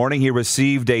Monday morning he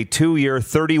received a 2-year,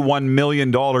 $31 million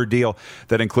deal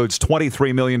that includes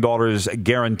 $23 million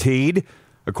guaranteed.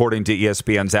 According to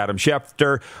ESPN's Adam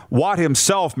Schefter, Watt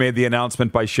himself made the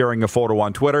announcement by sharing a photo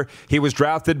on Twitter. He was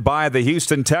drafted by the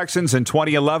Houston Texans in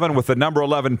 2011 with the number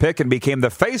 11 pick and became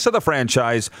the face of the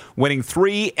franchise, winning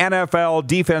 3 NFL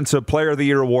Defensive Player of the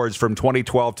Year awards from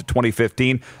 2012 to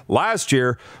 2015. Last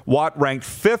year, Watt ranked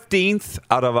 15th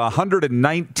out of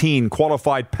 119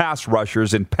 qualified pass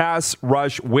rushers in pass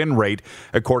rush win rate,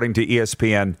 according to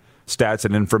ESPN stats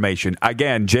and information.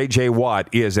 Again, J.J. Watt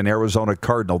is an Arizona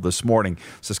Cardinal this morning.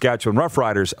 Saskatchewan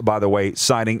Roughriders, by the way,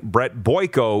 signing Brett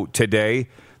Boyko today,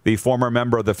 the former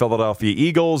member of the Philadelphia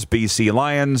Eagles, BC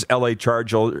Lions, LA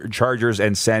Chargers,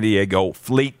 and San Diego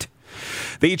Fleet.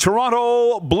 The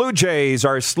Toronto Blue Jays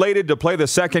are slated to play the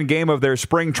second game of their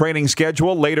spring training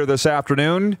schedule later this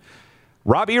afternoon.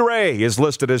 Robbie Ray is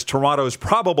listed as Toronto's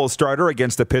probable starter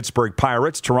against the Pittsburgh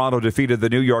Pirates. Toronto defeated the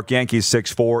New York Yankees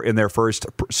 6-4 in their first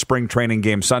spring training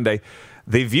game Sunday.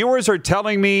 The viewers are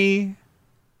telling me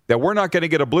that we're not going to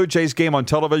get a Blue Jays game on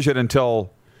television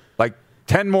until like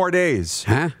 10 more days.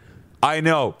 Huh? I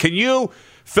know. Can you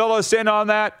fill us in on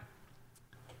that?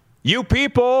 You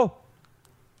people.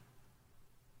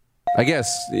 I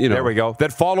guess, you know. There we go.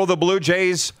 That follow the Blue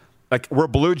Jays. Like, we're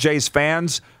Blue Jays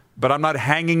fans. But I'm not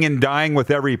hanging and dying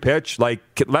with every pitch. Like,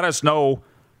 let us know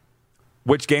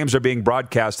which games are being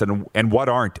broadcast and what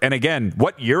aren't. And again,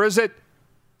 what year is it?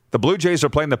 The Blue Jays are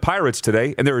playing the Pirates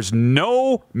today, and there is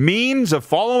no means of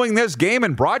following this game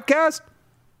and broadcast?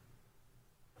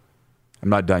 I'm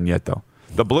not done yet, though.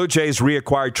 The Blue Jays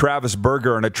reacquired Travis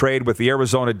Berger in a trade with the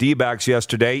Arizona D-backs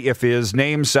yesterday. If his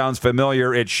name sounds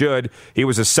familiar, it should. He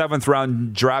was a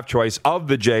 7th-round draft choice of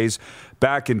the Jays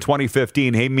back in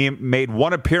 2015. He made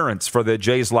one appearance for the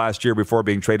Jays last year before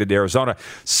being traded to Arizona.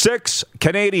 6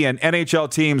 Canadian NHL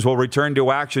teams will return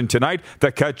to action tonight.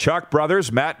 The Tkachuk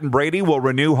brothers, Matt and Brady, will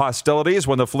renew hostilities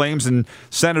when the Flames and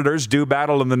Senators do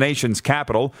battle in the nation's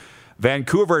capital.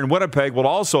 Vancouver and Winnipeg will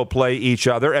also play each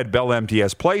other at Bell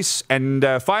MTS Place. And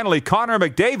finally, Connor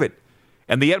McDavid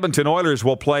and the Edmonton Oilers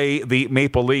will play the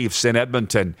Maple Leafs in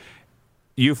Edmonton.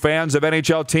 You fans of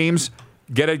NHL teams,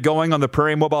 get it going on the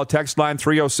Prairie Mobile text line,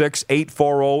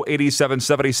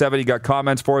 306-840-8777. You got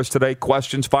comments for us today,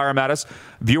 questions, fire them at us.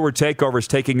 Viewer takeovers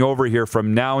taking over here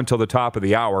from now until the top of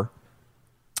the hour.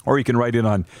 Or you can write in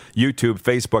on YouTube,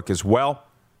 Facebook as well.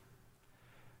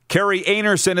 Carrie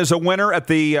Einarson is a winner at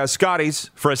the Scotties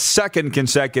for a second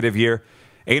consecutive year.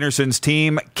 Einarson's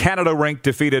team, Canada Rink,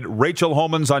 defeated Rachel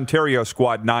Homan's Ontario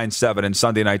squad 9-7 in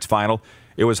Sunday night's final.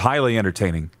 It was highly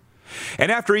entertaining.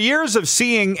 And after years of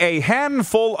seeing a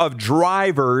handful of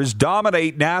drivers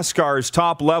dominate NASCAR's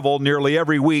top level nearly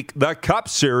every week, the Cup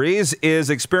Series is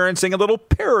experiencing a little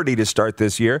parity to start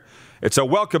this year. It's a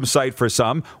welcome sight for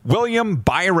some. William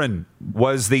Byron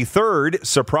was the third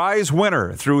surprise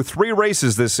winner through 3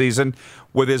 races this season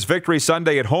with his victory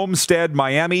Sunday at Homestead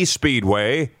Miami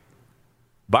Speedway.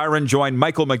 Byron joined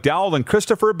Michael McDowell and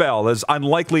Christopher Bell as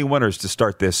unlikely winners to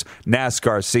start this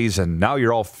NASCAR season. Now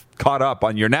you're all caught up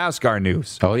on your NASCAR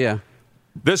news. Oh, yeah.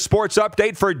 This sports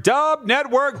update for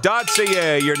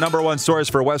dubnetwork.ca, your number one source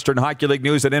for Western Hockey League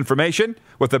news and information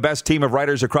with the best team of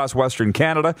writers across Western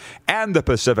Canada and the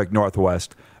Pacific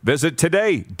Northwest. Visit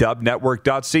today,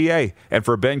 dubnetwork.ca. And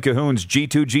for Ben Cahoon's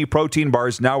G2G protein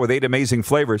bars, now with 8 amazing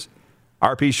flavors,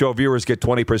 RP Show viewers get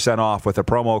 20% off with the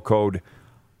promo code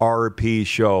RP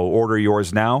Show. Order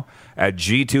yours now at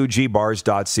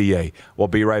g2gbars.ca. We'll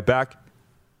be right back.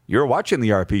 You're watching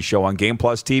the RP Show on Game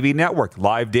Plus TV Network,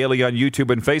 live daily on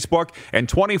YouTube and Facebook, and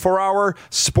 24-hour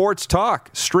sports talk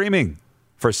streaming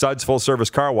for Suds Full Service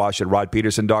Car Wash at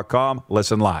rodpeterson.com.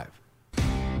 Listen live.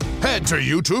 Head to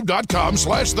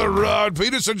youtube.com/The Rod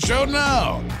Peterson Show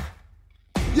now.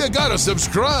 You gotta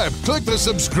subscribe. Click the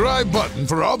subscribe button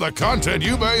for all the content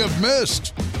you may have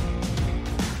missed.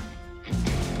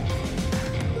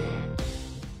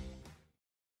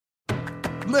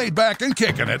 Laid back and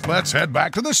kicking it, let's head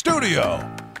back to the studio.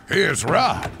 Here's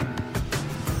Rod.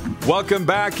 Welcome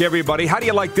back, everybody. How do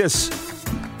you like this?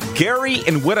 Gary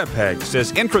in Winnipeg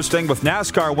says, interesting with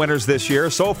NASCAR winners this year.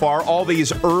 So far, all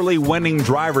these early winning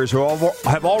drivers who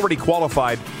have already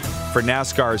qualified for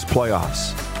NASCAR's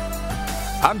playoffs.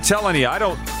 I'm telling you,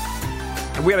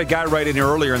 we had a guy write in here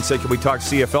earlier and say, can we talk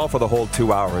CFL for the whole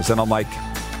 2 hours? And I'm like,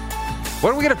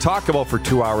 what are we going to talk about for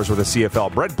 2 hours with the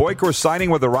CFL? Brett Boyko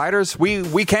signing with the Riders?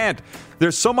 We can't.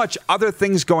 There's so much other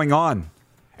things going on.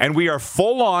 And we are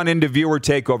full on into viewer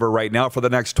takeover right now for the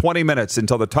next 20 minutes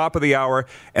until the top of the hour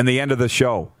and the end of the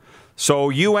show.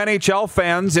 So you NHL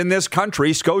fans in this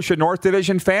country, Scotia North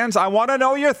Division fans, I want to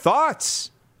know your thoughts.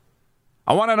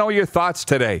 I want to know your thoughts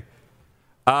today.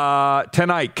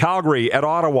 Tonight, Calgary at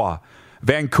Ottawa,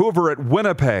 Vancouver at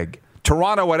Winnipeg,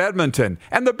 Toronto at Edmonton,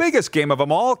 and the biggest game of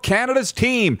them all, Canada's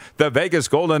team, the Vegas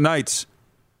Golden Knights,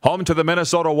 home to the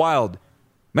Minnesota Wild.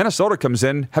 Minnesota comes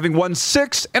in having won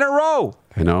 6 in a row.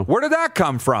 I know. Where did that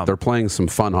come from? They're playing some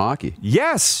fun hockey.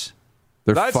 Yes.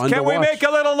 They're fun to watch. Can we make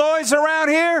a little noise around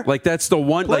here? Like, that's the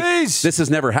one. Please. Like, this has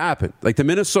never happened. Like, the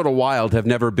Minnesota Wild have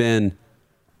never been,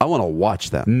 I want to watch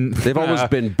them. They've always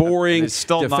been boring,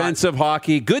 defensive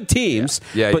hockey, good teams,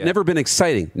 but never been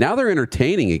exciting. Now they're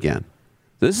entertaining again.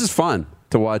 This is fun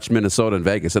to watch Minnesota and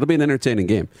Vegas. It'll be an entertaining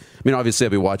game. I mean, obviously,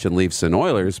 I'll be watching Leafs and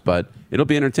Oilers, but it'll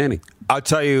be entertaining. I'll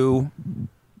tell you,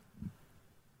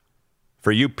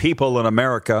 for you people in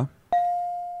America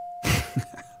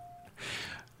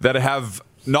that have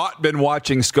not been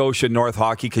watching Scotia North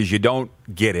hockey because you don't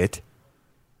get it,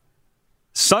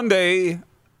 Sunday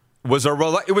was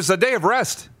a day of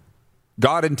rest.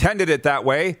 God intended it that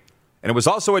way, and it was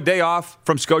also a day off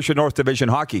from Scotia North Division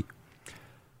hockey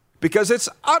because it's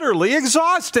utterly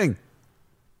exhausting.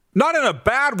 Not in a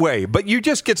bad way, but you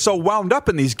just get so wound up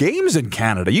in these games in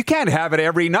Canada. You can't have it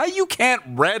every night. You can't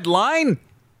red line.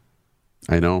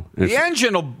 I know. The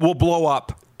engine will blow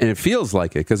up. And it feels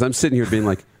like it because I'm sitting here being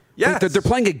like, yes. They're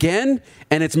playing again,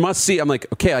 and it's must-see. I'm like,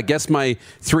 okay, I guess my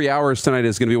 3 hours tonight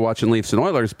is going to be watching Leafs and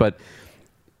Oilers, but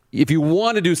if you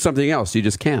want to do something else, you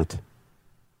just can't.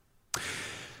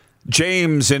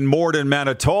 James in Morden,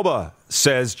 Manitoba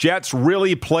says, Jets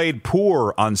really played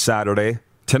poor on Saturday.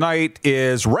 Tonight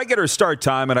is regular start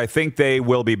time, and I think they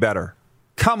will be better.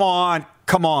 Come on.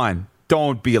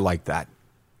 Don't be like that.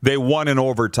 They won in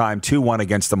overtime, 2-1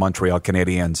 against the Montreal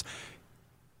Canadiens.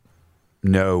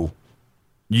 No.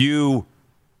 You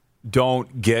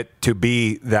don't get to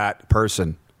be that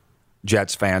person,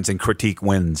 Jets fans, and critique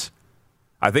wins.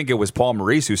 I think it was Paul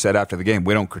Maurice who said after the game,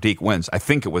 we don't critique wins. I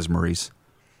think it was Maurice.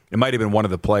 It might have been one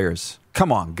of the players.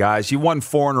 Come on, guys. You won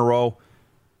 4 in a row.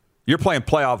 You're playing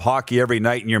playoff hockey every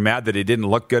night, and you're mad that it didn't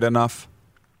look good enough?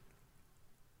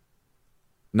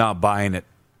 Not buying it.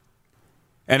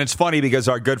 And it's funny because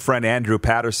our good friend Andrew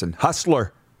Patterson,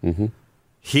 Hustler,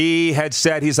 he had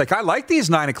said, he's like, I like these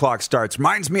 9 o'clock starts.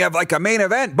 Reminds me of like a main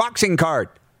event boxing card.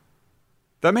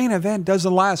 The main event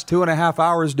doesn't last 2.5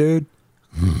 hours, dude.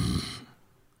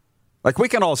 Like, we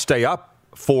can all stay up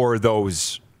for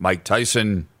those Mike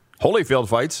Tyson Holyfield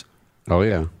fights. Oh,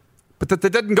 yeah. But that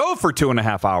didn't go for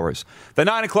 2.5 hours. The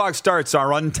 9 o'clock starts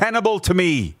are untenable to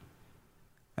me.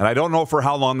 And I don't know for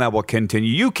how long that will continue.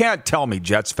 You can't tell me,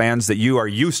 Jets fans, that you are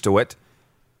used to it,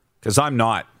 because I'm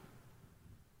not.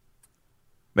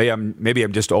 Maybe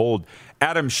I'm just old.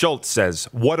 Adam Schultz says,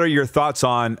 what are your thoughts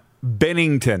on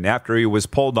Bennington after he was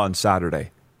pulled on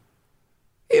Saturday?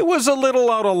 It was a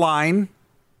little out of line.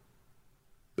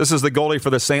 This is the goalie for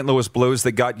the St. Louis Blues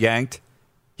that got yanked.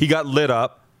 He got lit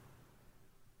up.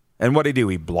 And what did he do?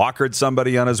 He blockered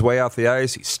somebody on his way off the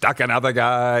ice. He stuck another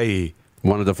guy. He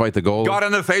wanted to fight the goalie. Got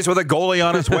in the face with a goalie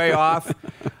on his way off.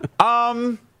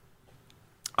 I'm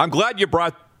glad you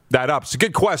brought that up. It's a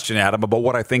good question, Adam, about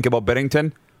what I think about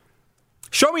Binnington.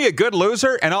 Show me a good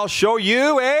loser, and I'll show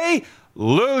you a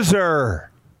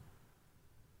loser.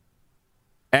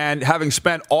 And having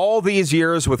spent all these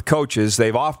years with coaches,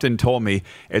 they've often told me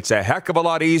it's a heck of a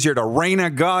lot easier to rein a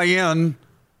guy in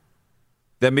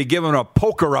than be giving a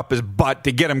poker up his butt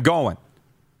to get him going.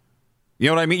 You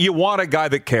know what I mean? You want a guy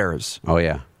that cares. Oh,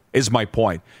 yeah. Is my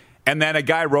point. And then a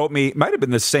guy wrote me, might have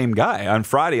been the same guy on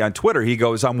Friday on Twitter. He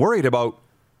goes, I'm worried about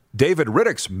David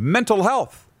Riddick's mental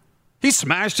health. He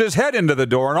smashed his head into the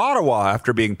door in Ottawa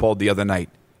after being pulled the other night.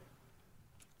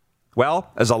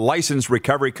 Well, as a licensed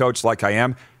recovery coach like I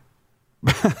am,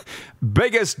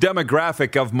 biggest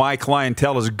demographic of my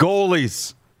clientele is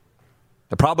goalies.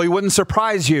 That probably wouldn't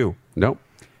surprise you. Nope.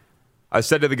 I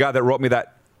said to the guy that wrote me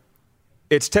that,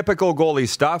 it's typical goalie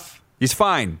stuff. He's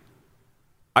fine.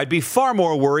 I'd be far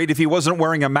more worried if he wasn't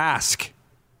wearing a mask.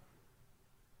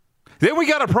 Then we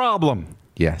got a problem.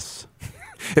 Yes.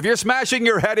 If you're smashing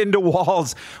your head into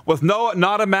walls with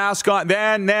not a mask on,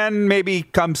 then maybe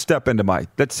come step into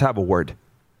let's have a word.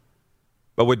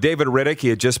 But with David Riddick, he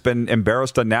had just been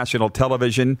embarrassed on national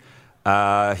television.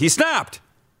 He snapped.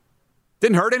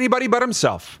 Didn't hurt anybody but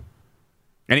himself.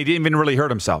 And he didn't even really hurt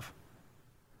himself.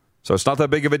 So it's not that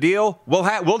big of a deal.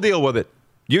 We'll deal with it.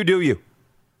 You do you.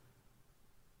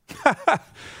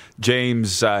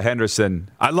 James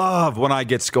Henderson, I love when I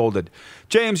get scolded.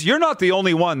 James, you're not the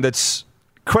only one that's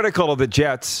critical of the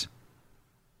Jets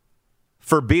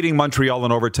for beating Montreal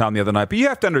in overtime the other night. But you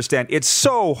have to understand, it's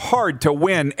so hard to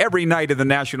win every night in the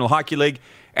National Hockey League,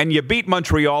 and you beat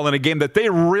Montreal in a game that they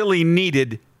really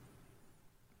needed.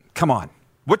 Come on.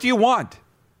 What do you want?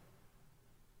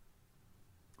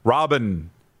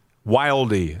 Robin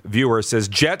Wildy, viewer, says,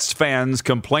 Jets fans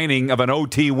complaining of an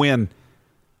OT win.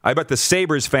 I bet the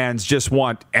Sabres fans just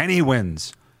want any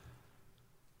wins.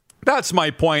 That's my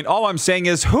point. All I'm saying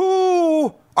is,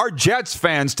 who are Jets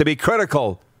fans to be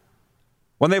critical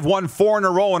when they've won 4 in a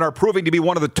row and are proving to be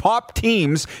one of the top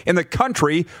teams in the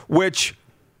country, which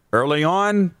early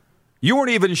on, you weren't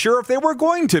even sure if they were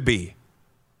going to be?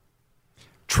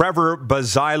 Trevor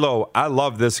Bazzilo. I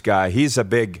love this guy. He's a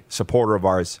big supporter of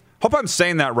ours. Hope I'm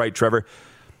saying that right, Trevor.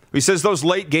 He says, those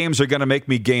late games are going to make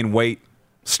me gain weight.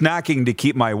 Snacking to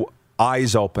keep my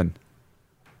eyes open.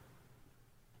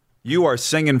 You are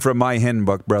singing from my hymn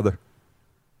book, brother.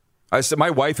 I said, my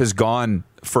wife is gone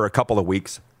for a couple of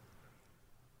weeks.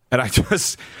 And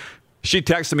she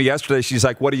texted me yesterday. She's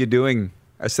like, what are you doing?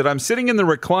 I said, I'm sitting in the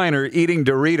recliner eating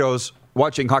Doritos,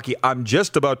 watching hockey. I'm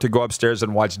just about to go upstairs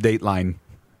and watch Dateline.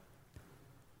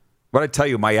 What I tell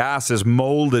you, my ass is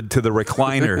molded to the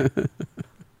recliner.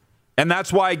 And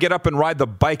that's why I get up and ride the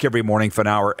bike every morning for an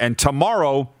hour. And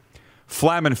tomorrow,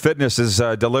 Flamin Fitness is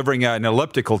delivering an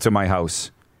elliptical to my house.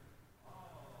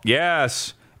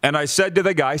 Yes. And I said to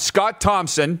the guy, Scott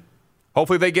Thompson,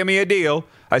 hopefully they give me a deal.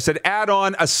 I said, add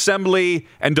on assembly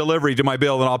and delivery to my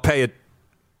bill and I'll pay it.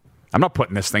 I'm not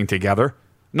putting this thing together.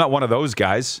 I'm not one of those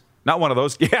guys. Not one of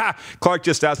those. Yeah, Clark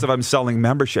just asked if I'm selling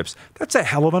memberships. That's a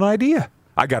hell of an idea.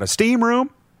 I got a steam room.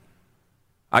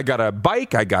 I got a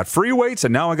bike. I got free weights.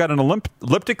 And now I got an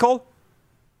elliptical.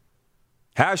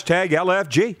 Hashtag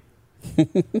LFG.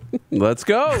 Let's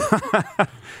go.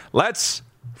 Let's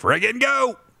friggin'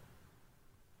 go.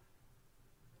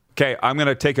 Okay, I'm going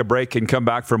to take a break and come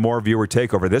back for more viewer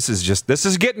takeover. This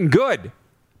is getting good,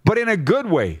 but in a good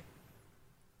way.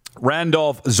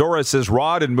 Randolph Zora says,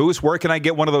 Rod and Moose, where can I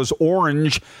get one of those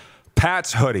orange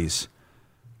Pats hoodies?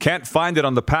 Can't find it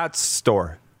on the Pats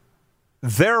store.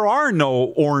 There are no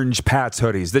orange Pats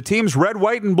hoodies. The team's red,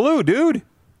 white, and blue, dude.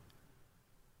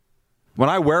 When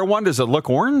I wear one, does it look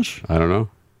orange? I don't know.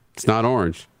 It's not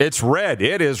orange. It's red.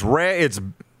 It is red. It's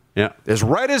as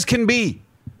red as can be.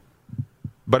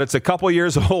 But it's a couple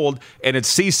years old, and it's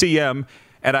CCM.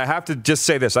 And I have to just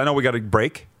say this. I know we got a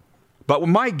break. But with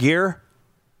my gear,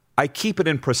 I keep it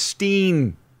in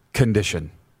pristine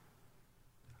condition.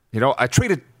 You know, I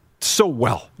treat it so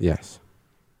well. Yes.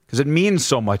 Because it means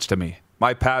so much to me.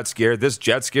 My Pats gear, this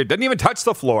Jets gear, doesn't even touch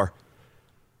the floor.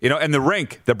 You know, and the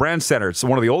rink, the Brand Center, it's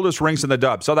one of the oldest rinks in the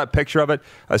Dub. Saw that picture of it.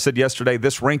 I said yesterday,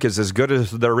 this rink is as good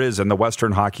as there is in the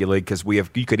Western Hockey League because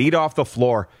you could eat off the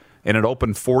floor, and it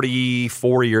opened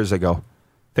 44 years ago.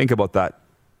 Think about that.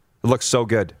 It looks so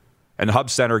good. And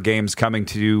Hub Center games coming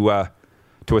to a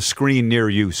screen near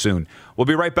you soon. We'll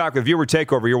be right back with Viewer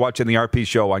Takeover. You're watching the RP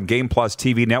Show on Game Plus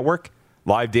TV Network,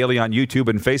 live daily on YouTube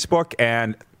and Facebook,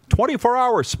 and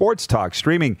 24-hour sports talk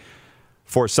streaming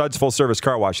for Suds Full Service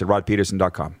Car Wash at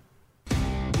rodpeterson.com.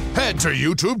 Head to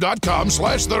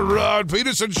youtube.com/The Rod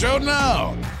Peterson Show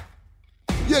now.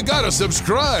 You gotta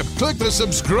subscribe. Click the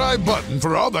subscribe button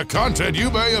for all the content you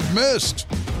may have missed.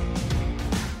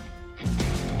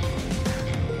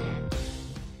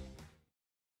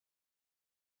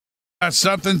 Got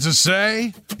something to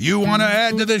say? You want to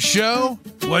add to the show?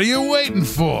 What are you waiting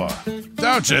for?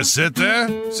 Don't just sit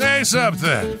there. Say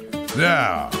something.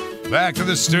 Now, back to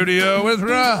the studio with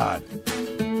Rod.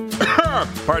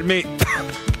 Pardon me.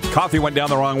 Coffee went down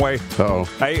the wrong way. Uh-oh.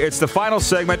 Hey, it's the final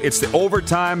segment. It's the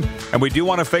overtime, and we do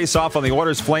want to face off on the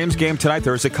Oilers-Flames game tonight.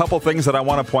 There's a couple things that I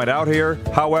want to point out here.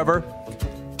 However,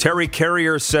 Terry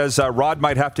Carrier says Rod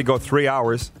might have to go 3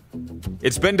 hours.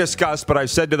 It's been discussed, but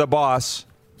I've said to the boss,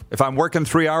 if I'm working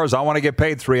 3 hours, I want to get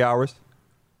paid 3 hours.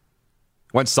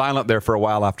 Went silent there for a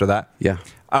while after that. Yeah.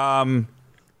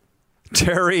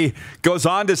 Terry goes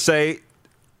on to say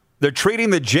they're treating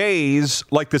the Jays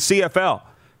like the CFL.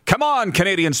 Come on,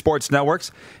 Canadian sports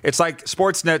networks. It's like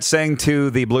Sportsnet saying to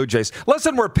the Blue Jays,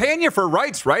 listen, we're paying you for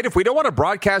rights, right? If we don't want to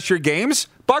broadcast your games,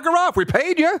 bugger off. We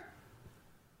paid you.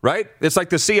 Right? It's like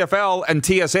the CFL and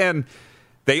TSN.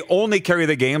 They only carry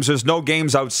the games. There's no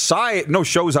games outside, no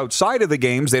shows outside of the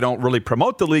games. They don't really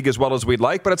promote the league as well as we'd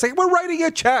like, but it's like, we're writing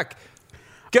a check.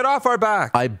 Get off our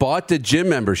back. I bought the gym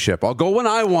membership. I'll go when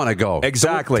I want to go.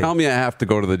 Exactly. Don't tell me I have to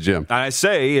go to the gym. And I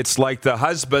say it's like the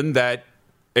husband that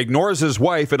ignores his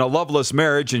wife in a loveless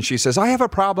marriage, and she says, I have a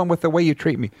problem with the way you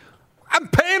treat me. I'm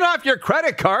paying off your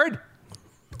credit card.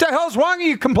 What the hell's wrong are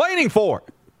you complaining for?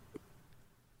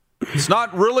 It's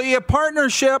not really a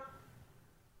partnership.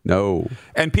 No.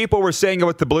 And people were saying it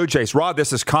with the Blue Jays. Rod,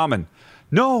 this is common.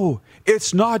 No,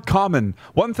 it's not common.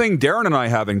 One thing Darren and I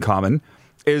have in common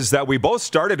is that we both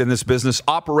started in this business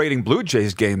operating Blue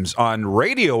Jays games on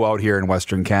radio out here in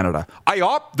Western Canada. I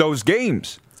opt those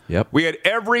games. Yep. We had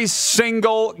every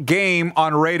single game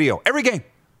on radio. Every game.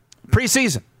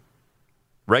 Preseason.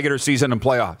 Regular season and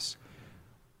playoffs.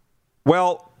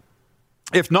 Well,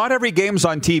 if not every game's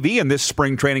on TV in this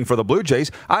spring training for the Blue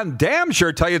Jays, I'm damn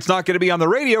sure tell you it's not going to be on the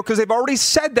radio because they've already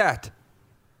said that.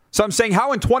 So I'm saying,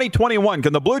 how in 2021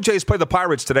 can the Blue Jays play the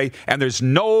Pirates today and there's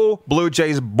no Blue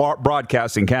Jays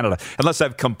broadcast in Canada? Unless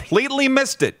I've completely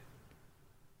missed it.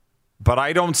 But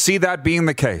I don't see that being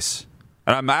the case.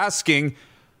 And I'm asking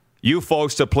you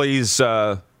folks to please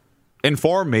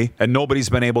inform me, and nobody's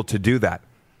been able to do that.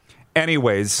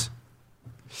 Anyways,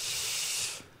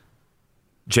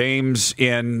 James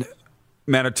in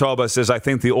Manitoba says, I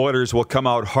think the Oilers will come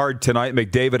out hard tonight.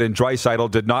 McDavid and Draisaitl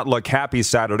did not look happy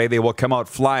Saturday. They will come out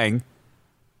flying.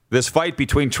 This fight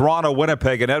between Toronto,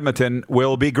 Winnipeg, and Edmonton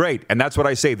will be great. And that's what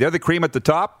I say. They're the cream at the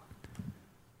top.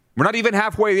 We're not even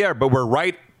halfway there, but we're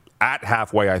right at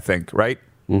halfway, I think, right?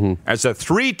 Mm-hmm. As a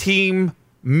 3-team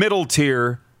middle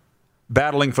tier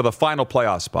battling for the final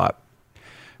playoff spot.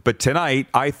 But tonight,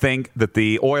 I think that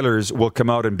the Oilers will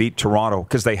come out and beat Toronto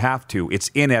because they have to.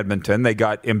 It's in Edmonton. They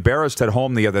got embarrassed at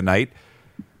home the other night.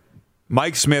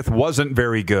 Mike Smith wasn't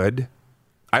very good.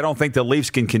 I don't think the Leafs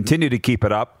can continue to keep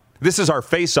it up. This is our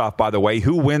face-off, by the way.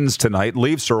 Who wins tonight,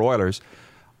 Leafs or Oilers?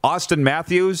 Austin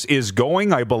Matthews is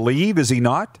going, I believe. Is he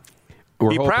not?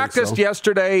 He practiced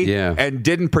yesterday and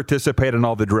didn't participate in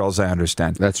all the drills, I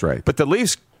understand. That's right. But the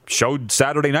Leafs showed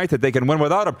Saturday night that they can win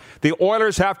without him. The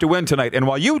Oilers have to win tonight. And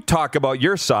while you talk about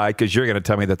your side, because you're going to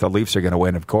tell me that the Leafs are going to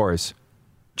win, of course,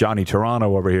 Johnny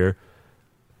Toronto over here,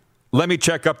 let me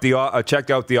check out the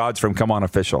odds from Come On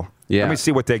Official. Yeah. Let me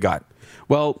see what they got.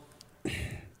 Well,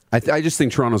 I just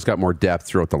think Toronto's got more depth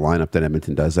throughout the lineup than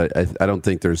Edmonton does. I don't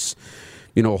think there's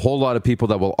a whole lot of people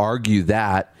that will argue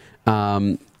that.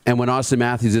 And when Austin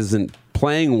Matthews isn't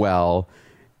playing well,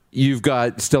 you've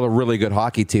got still a really good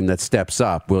hockey team that steps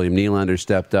up. William Nylander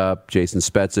stepped up. Jason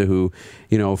Spezza, who,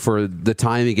 for the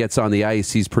time he gets on the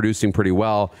ice, he's producing pretty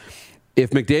well.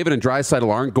 If McDavid and Draisaitl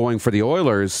aren't going for the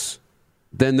Oilers,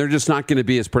 then they're just not going to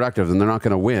be as productive and they're not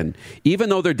going to win. Even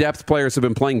though their depth players have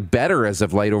been playing better as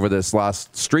of late over this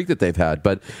last streak that they've had.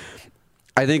 But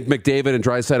I think McDavid and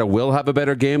Draisaitl will have a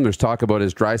better game. There's talk about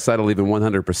is Draisaitl even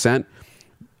 100%.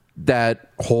 That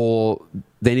whole,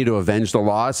 they need to avenge the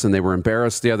loss, and they were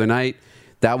embarrassed the other night.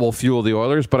 That will fuel the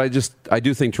Oilers, but I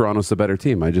do think Toronto's the better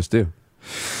team. I just do.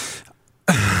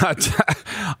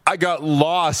 I got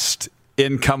lost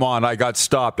in Come On. I got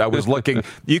stopped. I was looking.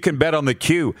 You can bet on the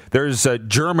Q. There's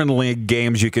German league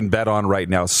games you can bet on right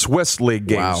now. Swiss league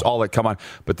games, all that Come On.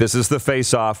 But this is the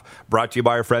face-off brought to you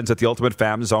by our friends at the Ultimate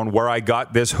Fan Zone, where I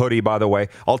got this hoodie, by the way.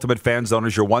 Ultimate Fan Zone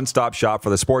is your one-stop shop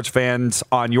for the sports fans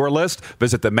on your list.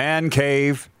 Visit the Man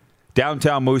Cave,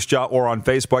 downtown Moose Jaw, or on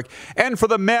Facebook. And for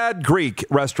the Mad Greek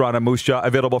restaurant in Moose Jaw,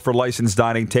 available for licensed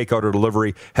dining, takeout, or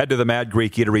delivery. Head to the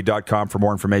madgreekeatery.com for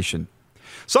more information.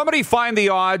 Somebody find the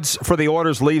odds for the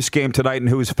Oilers-Leafs game tonight and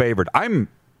who's favored.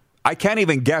 I can't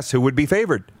even guess who would be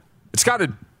favored. It's got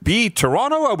to be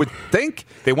Toronto, I would think.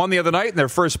 They won the other night in their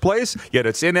first place, yet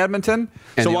it's in Edmonton.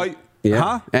 And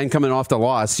and coming off the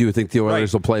loss, you would think the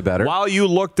Oilers will play better. While you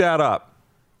look that up,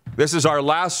 this is our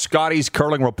last Scotty's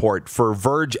curling report for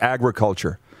Verge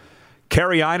Agriculture.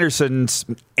 Carrie Einarson's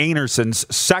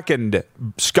second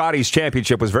Scotty's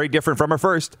championship was very different from her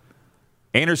first.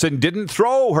 Einarson didn't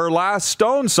throw her last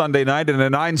stone Sunday night in a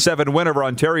 9-7 win over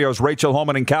Ontario's Rachel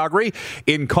Homan in Calgary,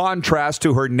 in contrast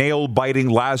to her nail-biting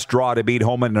last draw to beat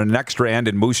Homan in an extra end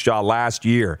in Moose Jaw last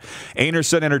year.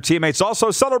 Einarson and her teammates also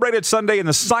celebrated Sunday in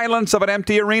the silence of an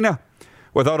empty arena,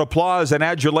 without applause and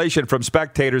adulation from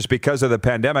spectators because of the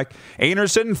pandemic.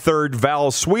 Einarson, third Val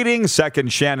Sweeting,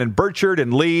 second Shannon Burchard,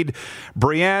 and lead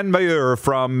Brianne Mayer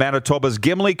from Manitoba's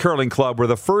Gimli Curling Club were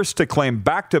the first to claim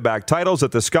back-to-back titles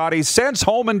at the Scotties since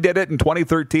Homan did it in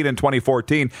 2013 and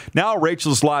 2014. Now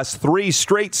Rachel's lost 3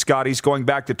 straight Scotties going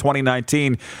back to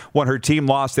 2019 when her team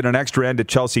lost in an extra end to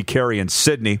Chelsea Carey in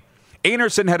Sydney.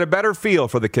 Einarson had a better feel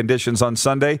for the conditions on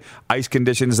Sunday, ice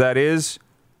conditions that is.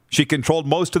 She controlled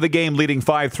most of the game, leading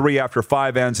 5-3 after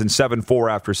 5 ends and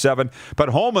 7-4 after 7. But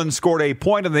Homan scored a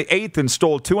point in the 8th and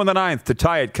stole 2 in the 9th to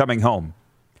tie it coming home.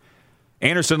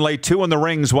 Einarson laid 2 in the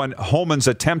rings when Homan's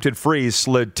attempted freeze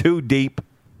slid too deep.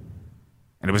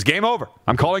 And it was game over.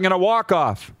 I'm calling it a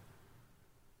walk-off.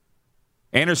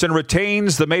 Einarson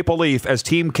retains the Maple Leaf as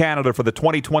Team Canada for the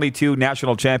 2022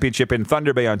 National Championship in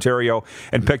Thunder Bay, Ontario,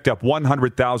 and picked up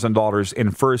 $100,000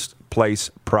 in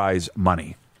first-place prize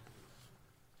money.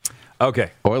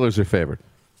 Okay. Oilers are favored.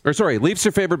 Or sorry, Leafs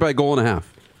are favored by a goal and a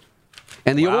half.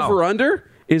 And the over-under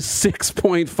is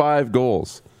 6.5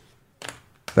 goals.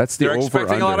 That's the They're over-under.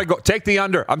 expecting a lot of goals. Take the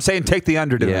under. I'm saying take the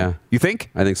under today. Yeah. You think?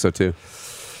 I think so, too.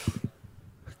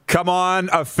 Come On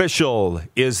Official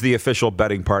is the official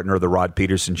betting partner of the Rod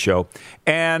Peterson Show.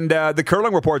 And the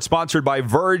Curling Report, sponsored by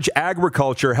Verge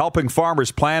Agriculture, helping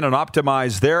farmers plan and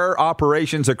optimize their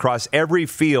operations across every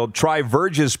field. Try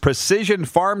Verge's precision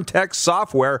farm tech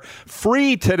software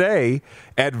free today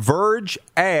at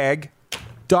vergeag.com.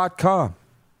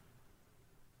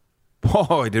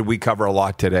 Boy, did we cover a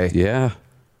lot today. Yeah.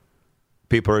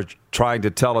 People are trying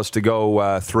to tell us to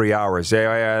go 3 hours.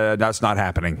 That's not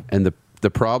happening. And the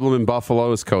problem in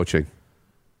Buffalo is coaching.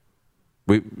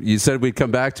 You said we'd come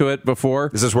back to it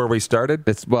before. Is this where we started?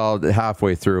 It's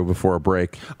halfway through before a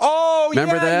break. Oh,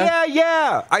 remember that?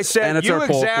 Yeah. I said and it's you our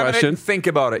poll examine question. it and think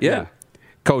about it. Yeah.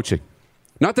 Coaching.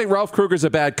 Not that Ralph Kruger's a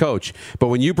bad coach, but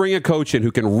when you bring a coach in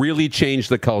who can really change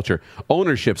the culture,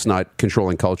 ownership's not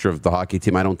controlling culture of the hockey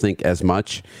team, I don't think, as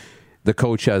much. The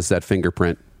coach has that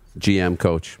fingerprint, GM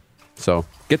coach. So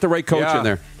get the right coach in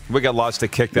there. We got lots to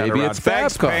kick that Maybe around. it's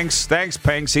Thanks, Babcock. Thanks,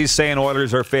 Pinks. He's saying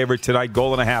Oilers are favorite tonight,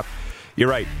 goal and a half. You're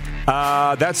right.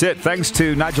 That's it. Thanks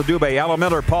to Nigel Dubé, Alan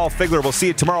Miller, Paul Figler. We'll see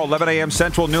you tomorrow, 11 a.m.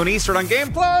 Central, noon Eastern on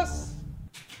Game Plus.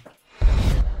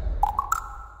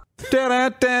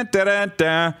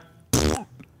 Da-da-da-da-da-da.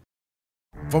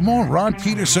 For more Rod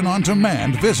Peterson on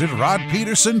demand, visit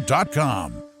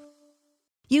rodpeterson.com.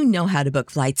 You know how to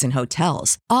book flights and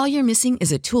hotels. All you're missing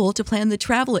is a tool to plan the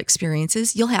travel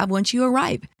experiences you'll have once you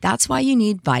arrive. That's why you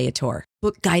need Viator.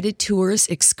 Book guided tours,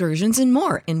 excursions, and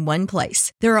more in one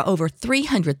place. There are over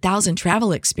 300,000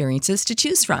 travel experiences to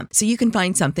choose from, so you can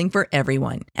find something for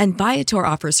everyone. And Viator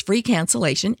offers free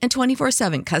cancellation and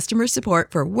 24/7 customer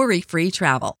support for worry-free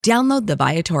travel. Download the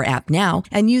Viator app now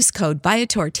and use code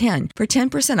Viator10 for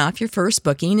 10% off your first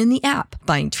booking in the app.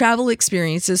 Find travel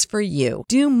experiences for you.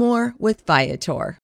 Do more with Viator.